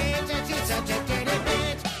mom's a bitch, and she's such a dirty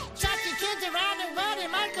bitch. Chuck your kids around the world, it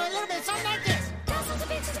might go a little bit something like this. Castle's a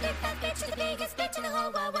bitch, she's a big fat bitch, she's the biggest bitch in the whole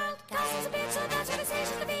wide world. Castle's a bitch, so that's what I say,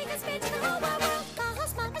 she's the biggest bitch in the whole wide world.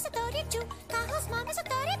 Carl's mom is a 32, Carl's mom is a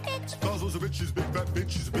 30 bitch. Cosmo's a bitch, she's a big fat bitch,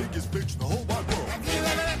 she's the biggest bitch in the whole wide world. Have you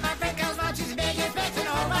ever met my friend Kel's mom? She's the biggest bitch in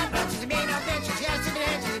the whole wide world. She's a mean old bitch, she has to be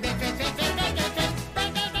there. She's a big bitch, bitch, bitch, bitch, bitch, bitch,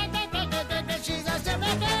 bitch, bitch, bitch, bitch, bitch, bitch, bitch, bitch. She's a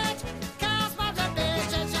stupid bitch. Kel's mom's a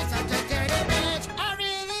bitch, and she's such a dirty bitch. I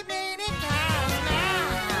really mean it, Kel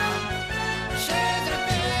now. She's a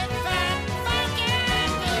big fat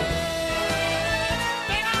fucking bitch.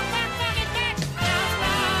 Big old fat fucking bitch. Kel's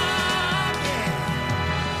mom, yeah.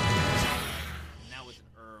 That was an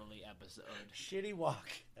early episode. Shitty walk.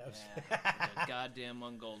 That was The goddamn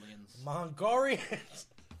Mongolians. Mongolians.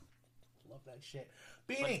 Love that shit.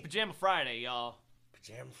 But Beanie. it's Pajama Friday, y'all.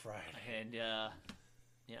 Pajama Friday. And,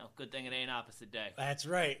 good thing it ain't opposite day. That's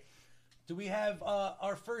right. Do we have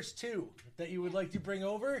our first two that you would like to bring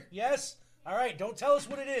over? Yes? All right. Don't tell us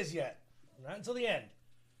what it is yet. Not until the end.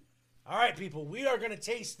 All right, people. We are going to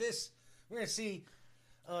taste this. We're going to see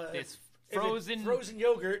This if it's frozen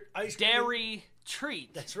yogurt, ice cream. dairy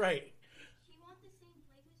treat. That's right. Do you want the same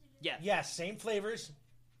flavors or just... Yes. Yes, same flavors.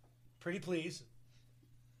 Pretty please.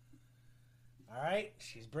 All right.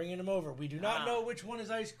 She's bringing them over. We do not know which one is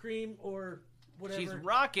ice cream or whatever. She's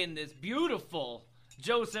rocking this beautiful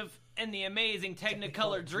Joseph and the amazing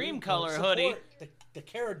Technicolor Dreamcolor hoodie. The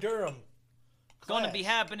Cara Durham. It's going to class. be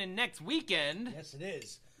happening next weekend. Yes, it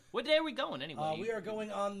is. What day are we going anyway? We are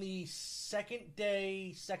going on the second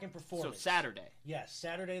performance. So Saturday. Yes,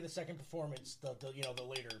 Saturday, the second performance, the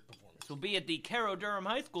later performance. So be at the Caro Durham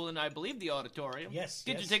High School in, I believe, the auditorium. Yes.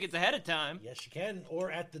 Get your tickets ahead of time. Yes, you can,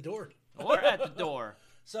 or at the door. Or at the door.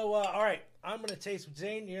 So, all right, I'm going to taste with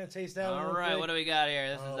Zane. You're going to taste that one. All right, what do we got here?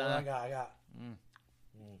 This is what I got.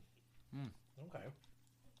 Okay.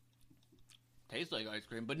 Tastes like ice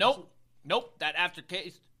cream, but nope, that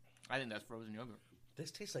aftertaste. I think that's frozen yogurt.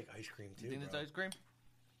 This tastes like ice cream, too, You think bro. it's ice cream?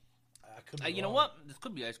 I could be You know wrong. what? This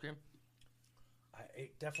could be ice cream.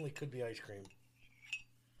 It definitely could be ice cream.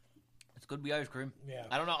 This could be ice cream. Yeah.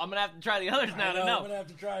 I don't know. I'm going to have to try the others now to know. I'm going to have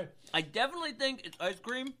to try. I definitely think it's ice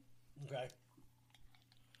cream. Okay.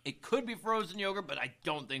 It could be frozen yogurt, but I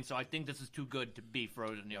don't think so. I think this is too good to be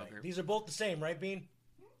frozen yogurt. Right. These are both the same, right, Bean?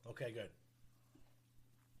 Okay, good.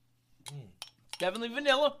 It's definitely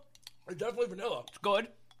vanilla. It's definitely vanilla. It's good.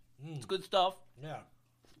 It's good stuff. Yeah.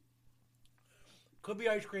 Could be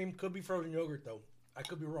ice cream. Could be frozen yogurt, though. I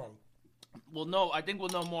could be wrong. We'll know. I think we'll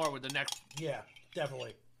know more with the next. Yeah,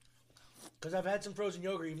 definitely. Because I've had some frozen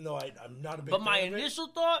yogurt, even though I'm not a big But my fan of it. initial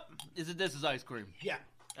thought is that this is ice cream. Yeah.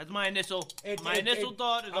 That's my initial. thought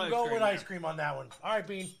is I'm ice cream. going with ice cream on that one. All right,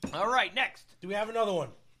 Bean. All right, next. Do we have another one?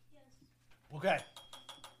 Yes. Okay.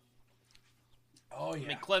 Oh, yeah. Let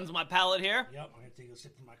me cleanse my palate here. Yep, I'm going to take a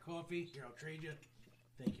sip from my coffee. Here, I'll trade you.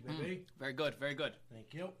 Thank you, baby. Very good. Very good.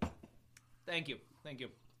 Thank you. Thank you. Thank you.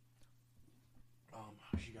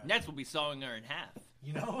 She got Next, we'll be sawing her in half.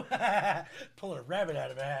 You know? Pulling a rabbit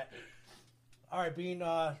out of a hat. All right, Bean,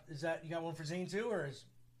 is that, you got one for Zane too, or is...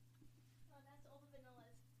 Oh, that's all the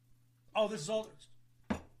vanillas. Oh, this is all...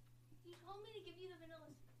 He told me to give you the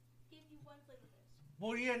vanillas. Give you one flavor of this.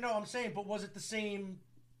 Well, yeah, no, I'm saying, but was it the same,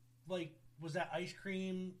 like, was that ice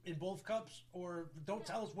cream in both cups? Or, don't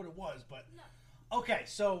tell us what it was, but... No. Okay,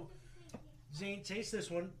 so, Zane, taste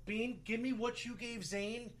this one. Bean, give me what you gave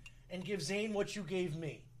Zane, and give Zane what you gave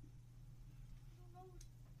me.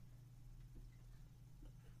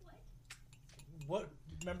 What?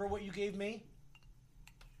 Remember what you gave me?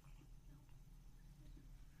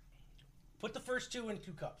 Put the first two in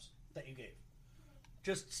 2 cups that you gave.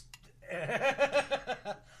 Just...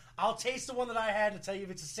 I'll taste the one that I had and tell you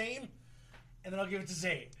if it's the same, and then I'll give it to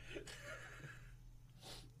Zane.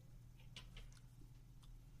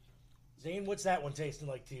 Zane, what's that one tasting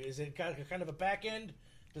like to you? Is it got kind of a back end?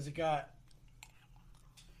 Does it got...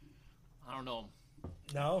 I don't know.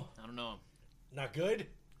 No? I don't know. Not good?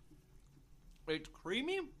 It's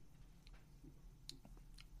creamy.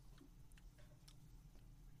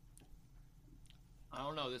 I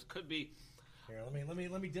don't know. This could be. Here,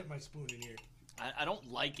 let me dip my spoon in here. I don't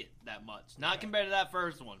like it that much. Not compared to that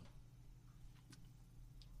first one.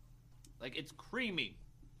 Like, it's creamy.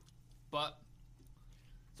 But.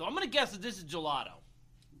 So I'm going to guess that this is gelato.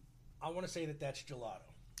 I want to say that that's gelato.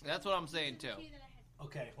 That's what I'm saying, too.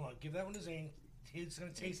 Okay, hold on. Give that one to Zane. He's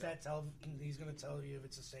gonna taste that. He's gonna tell you if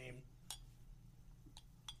it's the same.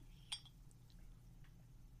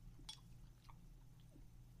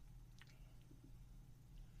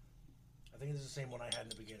 I think it's the same one I had in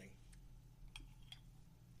the beginning.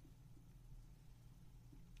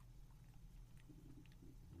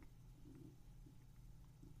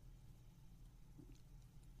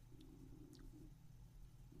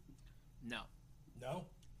 No. No?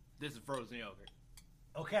 This is frozen yogurt.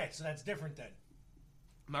 Okay, so that's different then.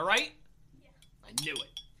 Am I right? Yeah. I knew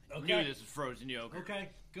it. I Okay. knew this was frozen yogurt. Okay,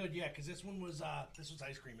 good, yeah, because this one was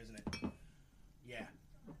ice cream, isn't it? Yeah.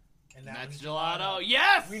 And That's one's gelato.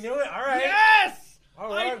 Yes! We knew it, alright. Yes!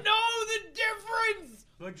 All I right. know the difference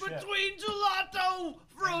Good shit. between gelato,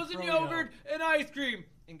 frozen FroYo. yogurt, and ice cream.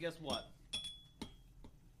 And guess what?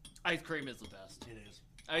 Ice cream is the best. It is.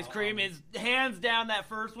 Ice cream is, hands down, that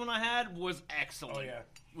first one I had was excellent. Oh, yeah.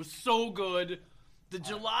 Was so good. The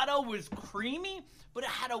gelato was creamy, but it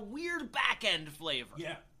had a weird back end flavor.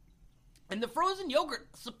 Yeah. And the frozen yogurt,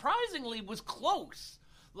 surprisingly, was close.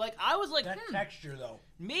 Like, I was like, That texture, though.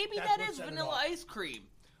 maybe That's that what is set it vanilla off. ice cream.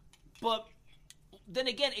 But then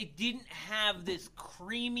again, it didn't have this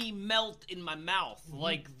creamy melt in my mouth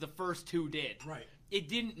like the first two did. Right. It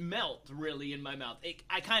didn't melt, really, in my mouth.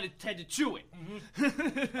 I kind of had to chew it.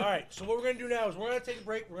 All right, so what we're going to do now is we're going to take a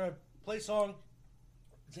break. We're going to play a song.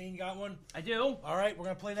 Zane, you got one? I do. All right, we're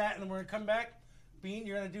going to play that, and then we're going to come back. Bean,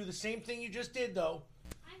 you're going to do the same thing you just did, though.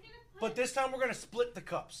 But this time we're going to split the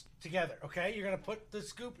cups together, okay? You're going to put the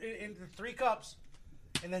scoop into 3 cups,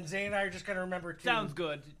 and then Zane and I are just going to remember to... Sounds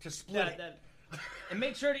good. To split it. And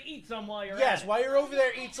make sure to eat some while you're at Yes, it. while you're over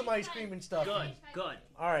there, eat some ice cream and stuff. Good, good.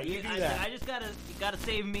 All right, you do that. I just you gotta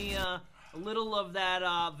save me a little of that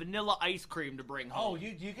vanilla ice cream to bring home. Oh,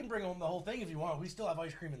 you can bring home the whole thing if you want. We still have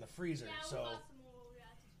ice cream in the freezer, so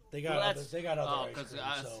they got Well, other, they got other ice 'cause, cream.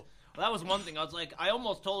 So well, that was one thing. I was like, I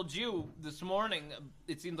almost told you this morning.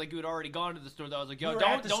 It seemed like you had already gone to the store. That I was like, yo, We were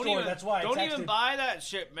don't at the store, even that's why I don't even texted. buy that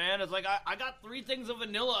shit, man. It's like I got 3 things of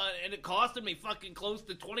vanilla and it costed me fucking close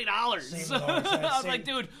to $20. Same with ours, I was same. like,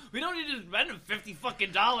 dude, we don't need to spend $50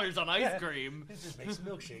 fucking dollars on ice Yeah. cream. It just makes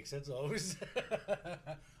milkshakes. That's all. All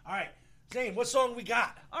right, Zane, what song we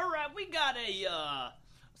got? All right, we got a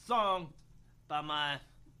song by my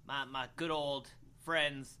good old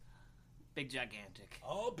friends, Big Gigantic.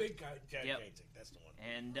 Oh, Big Gigantic. That's the one.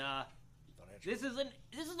 And this is a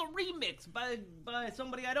remix by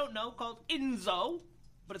somebody I don't know called Enzo,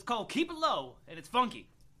 but it's called Keep It Low and it's funky.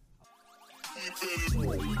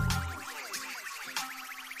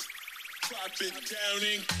 Drop it down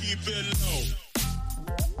and keep it low.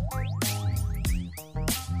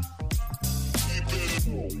 Keep it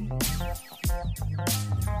low.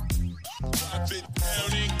 Drop it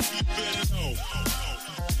down and keep it low.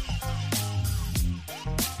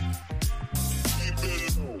 Keep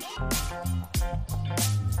it low.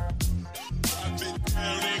 Drop it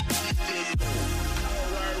down and keep it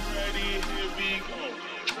low. Alright, ready, here we go.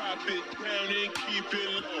 Drop it down and keep it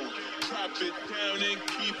low. Drop it down and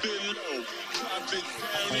keep it low. Drop it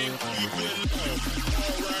down and keep it low.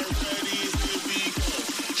 Alright, ready, here we go.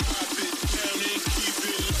 Drop it down and keep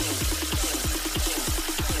it low. Drop it down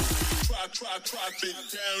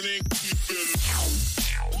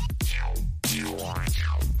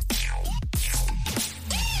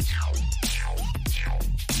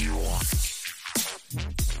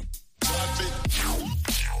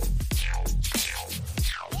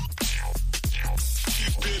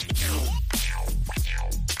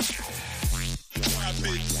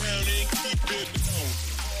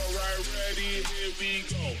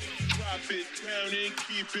and keep it low.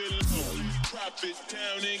 Keep it low. Drop it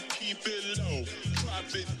down and keep it low.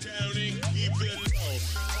 Drop it down and keep it low.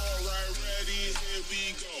 Alright, ready, here we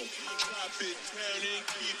go. Drop it down and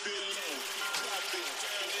keep it low. Drop it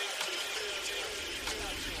down and keep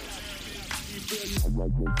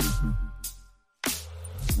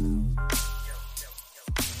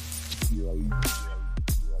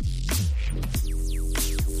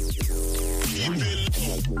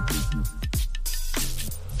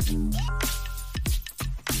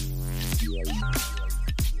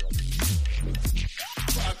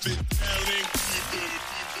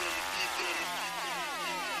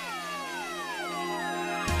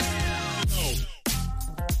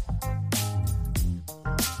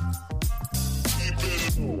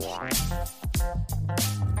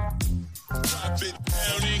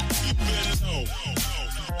it low.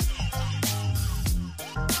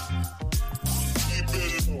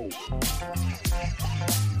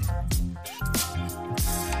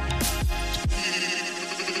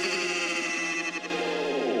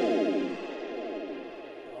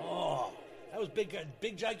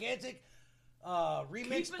 big gigantic remix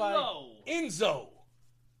Keep it by low. Enzo.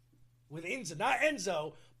 With Enzo, not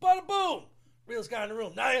Enzo, bada boom! Realest guy in the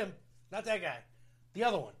room. Not him. Not that guy. The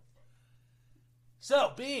other one.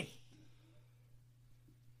 So, Bean.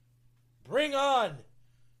 Bring on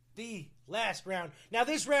the last round. Now,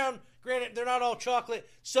 this round, granted, they're not all chocolate,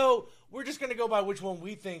 so we're just going to go by which one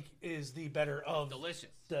we think is the better of...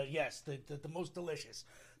 Delicious. The most delicious.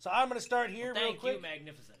 So I'm going to start here real quick. Thank you,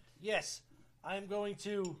 Magnificent. Yes. I'm going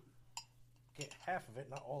to get half of it,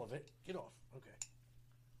 not all of it. Get off. Okay.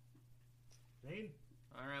 Zane?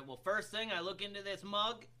 All right, well, first thing, I look into this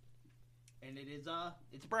mug, and it is,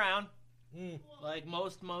 it's brown. Like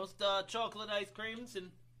most chocolate ice creams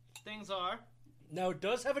and things are. Now, it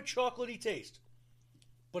does have a chocolatey taste,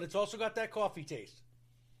 but it's also got that coffee taste.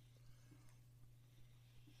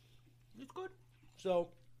 It's good. So,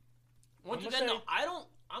 once again, though,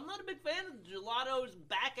 I'm not a big fan of Gelato's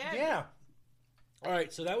back end. Yeah. All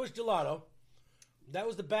right, so that was Gelato. That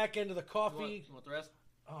was the back end of the coffee. You want the rest?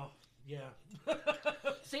 Oh, yeah.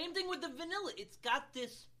 Same thing with the vanilla. It's got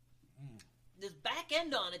this back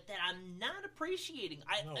end on it that I'm not appreciating.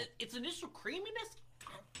 Its initial creaminess,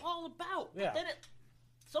 I'm all about. Yeah. But then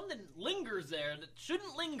something lingers there that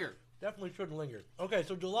shouldn't linger. Definitely shouldn't linger. Okay,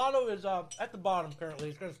 so Gelato is at the bottom currently.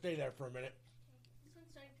 It's going to stay there for a minute. This one's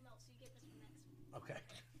starting to melt, so you get this one next. Okay.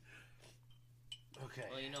 Okay.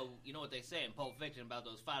 Well, you know what they say in Pulp Fiction about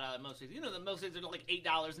those $5 milkshakes. You know the milkshakes are like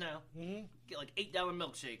 $8 now. Mm-hmm. Get like $8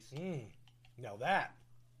 milkshakes. Now that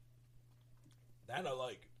I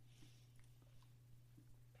like.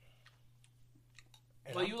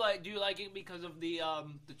 And Well, do you like it because of the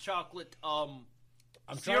chocolate I'm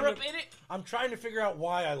syrup in it? I'm trying to figure out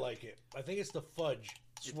why I like it. I think it's the fudge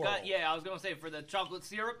swirl. I was gonna say for the chocolate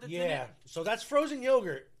syrup that's in it. Yeah, so that's frozen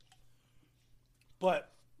yogurt,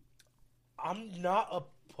 but I'm not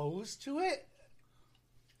opposed to it,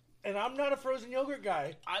 and I'm not a frozen yogurt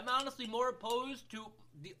guy. I'm honestly more opposed to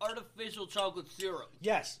the artificial chocolate syrup.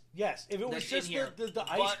 Yes. If it was just the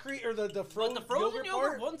ice cream or the frozen, but the frozen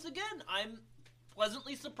yogurt part, once again, I'm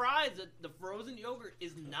pleasantly surprised that the frozen yogurt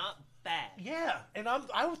is not bad. Yeah, and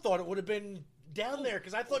I thought it would have been down there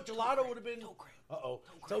because I thought Gelato would have been.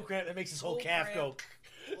 Toe cramp. That makes his whole calf go.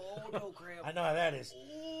 Oh, toe cramp. I know how that is.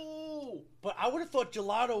 Oh. But I would have thought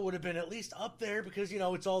Gelato would have been at least up there because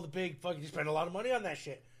it's all the big fucking. You spend a lot of money on that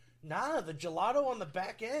shit. Nah, the Gelato on the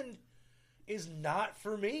back end is not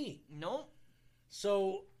for me. No.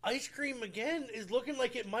 So ice cream again is looking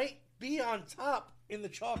like it might be on top in the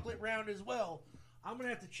chocolate round as well. I'm gonna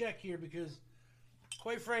have to check here because,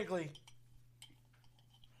 quite frankly,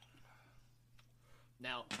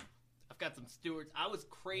 now I've got some Stewart's. I was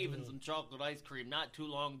craving some chocolate ice cream not too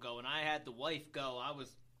long ago, and I had the wife go. I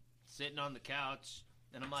was sitting on the couch,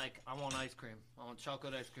 and I'm like, I want ice cream. I want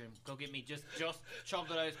chocolate ice cream. Go get me just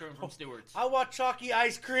chocolate ice cream from Stewart's. I want chalky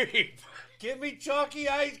ice cream. Give me chalky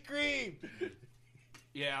ice cream.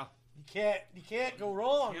 Yeah. You can't go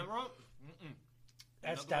wrong. Can't wrong.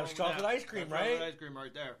 That was chocolate ice cream, That's right? Chocolate ice cream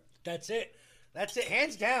right there. That's it.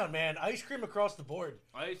 Hands down, man. Ice cream across the board.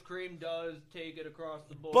 Ice cream does take it across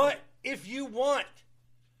the board. But if you want,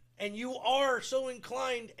 and you are so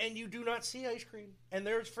inclined, and you do not see ice cream, and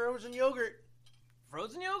there's frozen yogurt.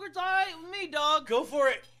 Frozen yogurt's all right with me, dog. Go for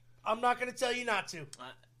it. I'm not going to tell you not to.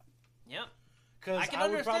 Yep. Because I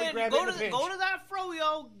would probably grab go it in a pinch. Go to that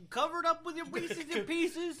FroYo, cover it up with your Reese's and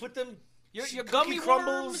Pieces. Put them your cookie gummy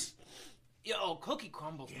crumbles. Worms. Yeah, cookie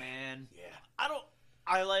crumbles, man. Yeah.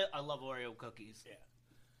 I love Oreo cookies. Yeah.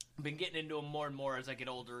 I've been getting into them more and more as I get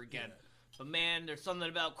older again. Yeah. But man, there's something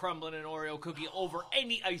about crumbling an Oreo cookie over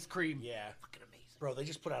any ice cream. Yeah. Fucking amazing. Bro, they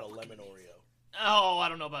just put out a lemon Oreo. Oh, I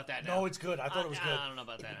don't know about that now. No, it's good. I thought it was good. I don't know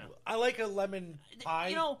about that now. I like a lemon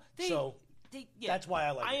pie, that's why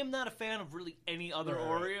I like it. I am not a fan of really any other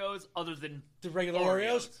Oreos other than the regular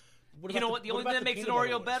Oreos. You know what? The only thing that makes an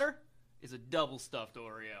Oreo better is a double stuffed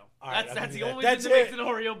Oreo. Right, that's the only thing that makes an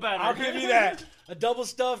Oreo better. I'll give you that. A double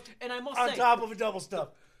stuffed and I must on say, top of a double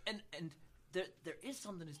stuffed. And there is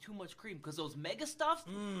something that's too much cream because those mega stuffs,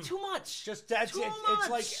 too much. Just that's too it.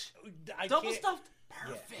 Much. It's like double stuffed,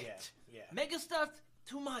 perfect. Yeah. Mega stuffed,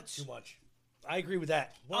 too much. Too much. I agree with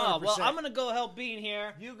that. 100%. Oh, well, I'm going to go help Bean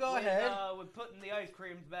here. You go ahead. With putting the ice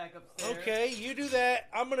creams back upstairs. Okay, you do that.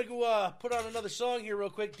 I'm going to go put on another song here real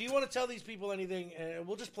quick. Do you want to tell these people anything?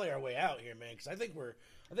 We'll just play our way out here, man, because I think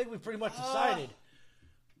we've pretty much decided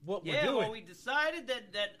what we're doing. Yeah, well, we decided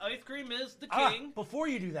that ice cream is the king. Before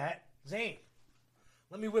you do that, Zane,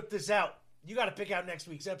 let me whip this out. You got to pick out next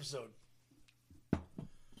week's episode.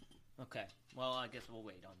 Okay. Well, I guess we'll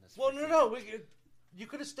wait on this. Well, no. You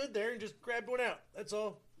could have stood there and just grabbed one out. That's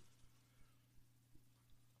all.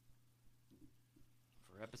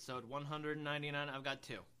 episode 199. I've got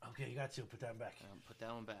 2. Okay, you got 2. Put that back. Put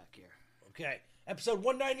that one back here. Okay, episode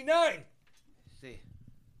 199. See.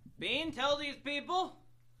 Bean, tell these people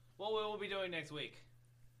what we will be doing next week.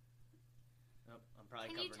 Oh, I'm probably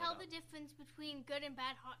Can you covering tell it the up. difference between good and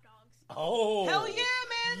bad hot dogs? Oh. Hell yeah,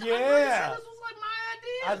 man. Yeah. I'm pretty sure this was like my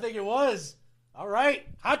idea. I think it was. All right.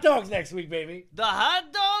 Hot dogs next week, baby. The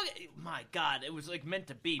hot dog? My God, it was like meant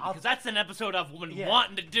to be because that's an episode I've been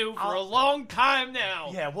wanting to do for a long time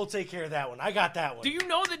now. Yeah, we'll take care of that one. I got that one. Do you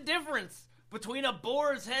know the difference between a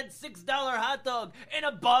Boar's Head $6 hot dog and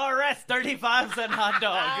a Bar S 35-cent hot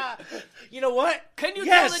dog? You know what? Can you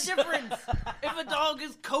tell the difference? If a dog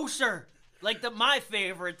is kosher, like my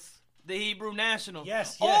favorites, the Hebrew National.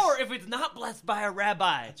 Yes. Or if it's not blessed by a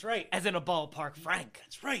rabbi. That's right. As in a ballpark Frank.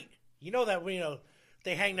 That's right. You know that,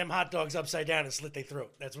 they hang them hot dogs upside down and slit their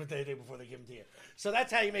throat. That's what they do before they give them to you. So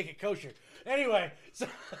that's how you make it kosher. Anyway, so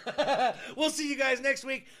we'll see you guys next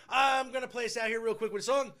week. I'm going to play us out here real quick with a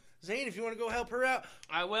song. Zane, if you want to go help her out.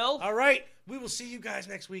 I will. All right. We will see you guys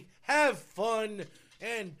next week. Have fun.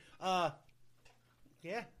 And,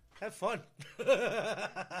 yeah, have fun.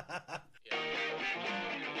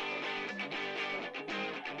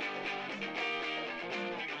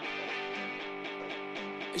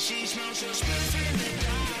 She smells your spirit in the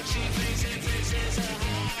dark. She thinks it fixes her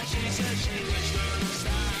heart. She said she was gonna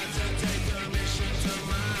start to take her mission to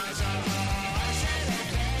Mars. I said,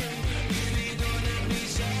 okay, you need gonna be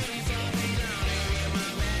safe. I'll be down here with my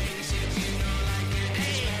mates if you don't like it.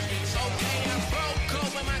 Hey, okay, I broke up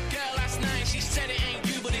with my girl last night. She said it ain't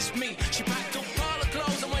you, but it's me. She packed up all her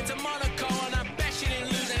clothes and went to Monaco, and I bet she didn't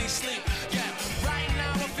lose any sleep. Yeah, right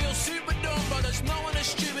now I feel super dumb, but there's no one as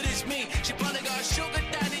stupid as me. She probably got a sugar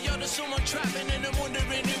daddy. Someone trapping and I'm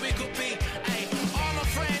wondering who it could be. Hey, all my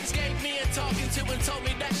friends gave me a talking to and told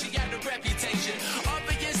me that she had a reputation.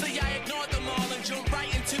 Obviously I ignored them all and jumped right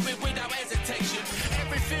into it without hesitation.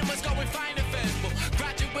 Everything was going fine at first, but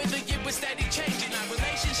gradually with the year was steady changing. Our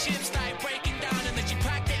relationship started breaking down and then she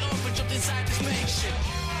packed it up and jumped inside the spaceship.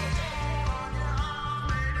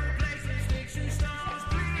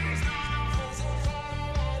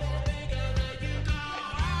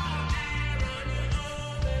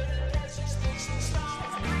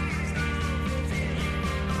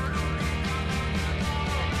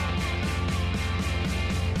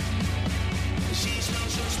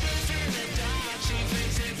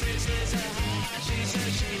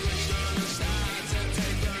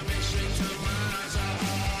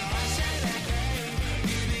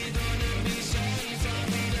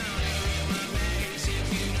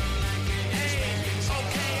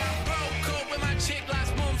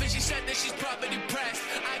 She's probably depressed.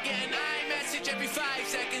 I get an iMessage every 5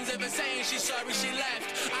 seconds of her saying she's sorry she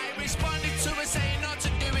left. I responded to her saying not to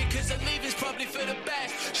do it cause the leaving's probably for the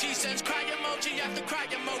best. She sends cry emoji after cry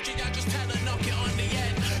emoji. I just tell her knock it on the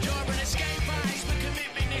head. You're an escape artist with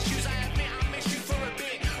commitment issues. I admit I miss you for a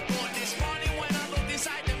bit. But this morning when I looked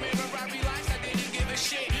inside the mirror I realized I didn't give a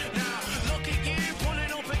shit. Now look at you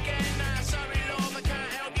pulling up again. Now sorry love I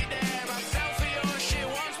can't help you there. I fell for your shit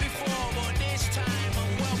once before, but this time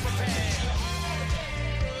I'm well prepared.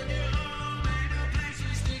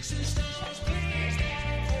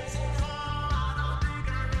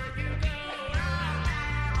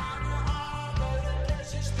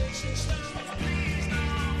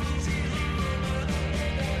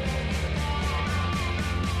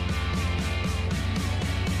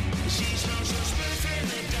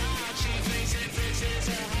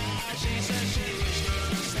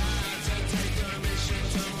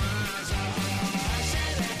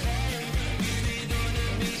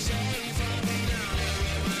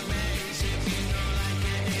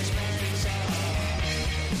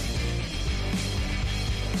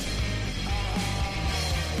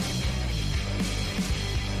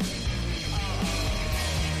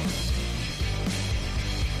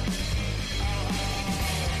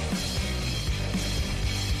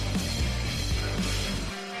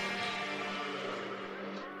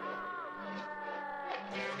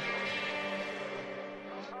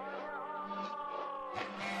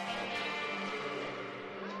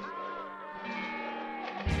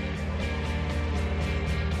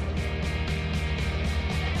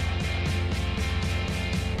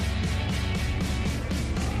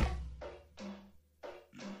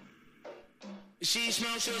 She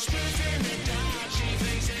smells your spirit in the dark. She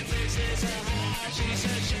thinks it fixes her heart. She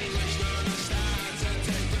said she was gonna start to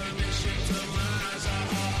take her mission to Mars.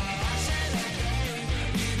 I said, okay,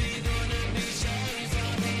 you be gonna be safe.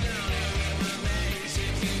 I'll be down here with my mates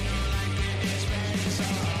if you don't like it in space.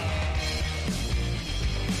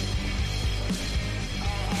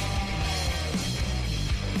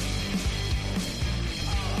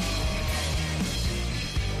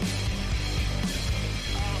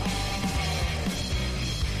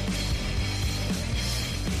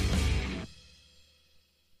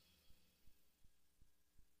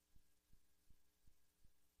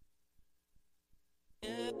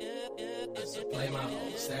 play my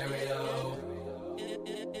old stereo.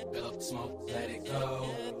 Fill up the smoke, let it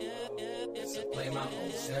go. Play my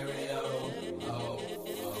old stereo.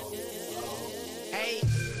 Hey,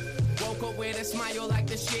 woke up with a smile like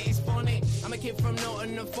the shit is funny. I'm a kid from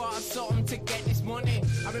Norton and thought of something to get this money.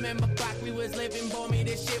 I remember back we was living, boy, me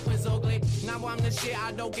this shit was ugly. Now I'm the shit,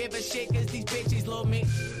 I don't give a shit cause these bitches love me.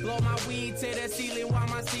 Blow my weed to the ceiling while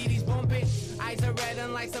my CD's bumping. Eyes are red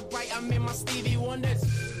and lights are bright, I'm in my Stevie Wonders.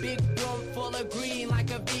 Big blunt full of green like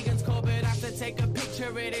a vegan's cupboard. Have to take a picture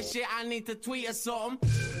of this shit, I need to tweet or something.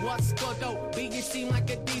 What's good though, B, you seem like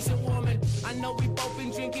a decent woman. I know we both been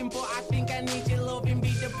drinking, but I think I need your loving.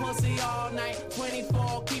 Beat the pussy all night,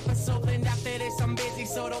 24, keep us something. After this I'm busy,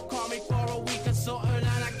 so don't call me for a week or something. And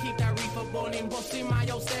I keep that reefer burning, busting my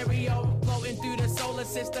old stereo. Floating through the solar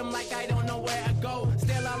system like I don't know where to go.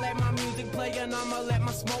 Still I let my music play and I'ma let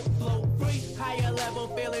my smoke flow free. Higher level,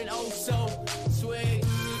 feeling oh so sweet.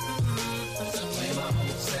 Play my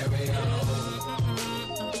old stereo.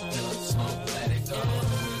 Fill up the smoke, let it go.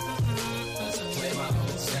 Play my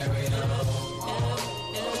old stereo.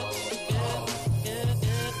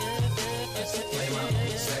 Play my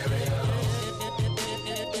old stereo.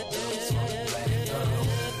 Fill up the smoke, let it go.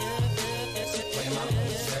 Play my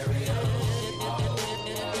old stereo.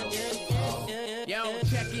 Yo,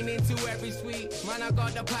 checking into every suite. Man, I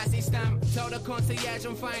got the posse stamp. Tell the concierge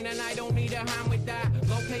I'm fine and I don't need a hand with that.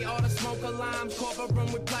 Locate all the smoke alarms, cover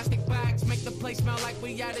room with plastic bags. Make the place smell like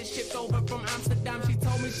we had it shipped over from Amsterdam. She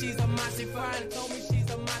told me she's a massive fan.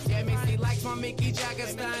 Yeah, Missy likes my Mickey Jagger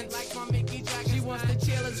stance. She wants to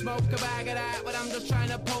chill and smoke a bag of that, but I'm just trying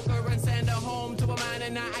to poke her and send her home to a man.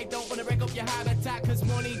 And I don't wanna break up your habitat, cause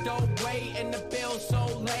money don't wait and the bill's so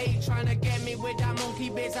late. Trying to get me with that monkey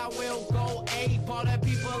biz, I will go ape. All the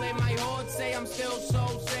people in my hood say I'm still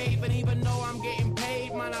so safe, and even though I'm getting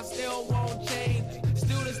paid, man, I still won't change.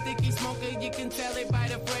 Still the sticky smoker, you can tell it by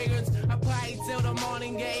the fragrance. I party till the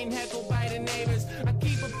morning, getting heckled by the neighbors. I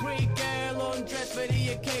keep a pretty girl undressed for the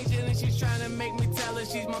occasion, and she's trying to make me tell her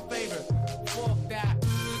she's my favorite. Fuck that.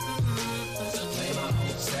 Play my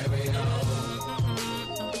old stereo.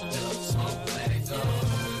 Fill up the smoke, let it go.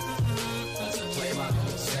 Play my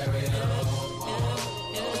old stereo.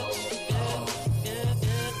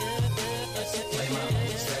 Play my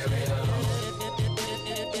old stereo.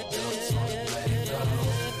 Fill up the smoke, let it go.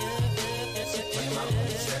 Play my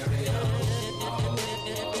old stereo.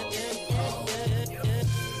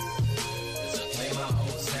 Play my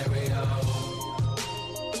old stereo.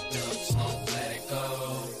 Fill up the smoke, let it go.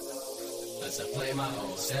 Play my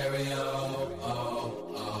old stereo.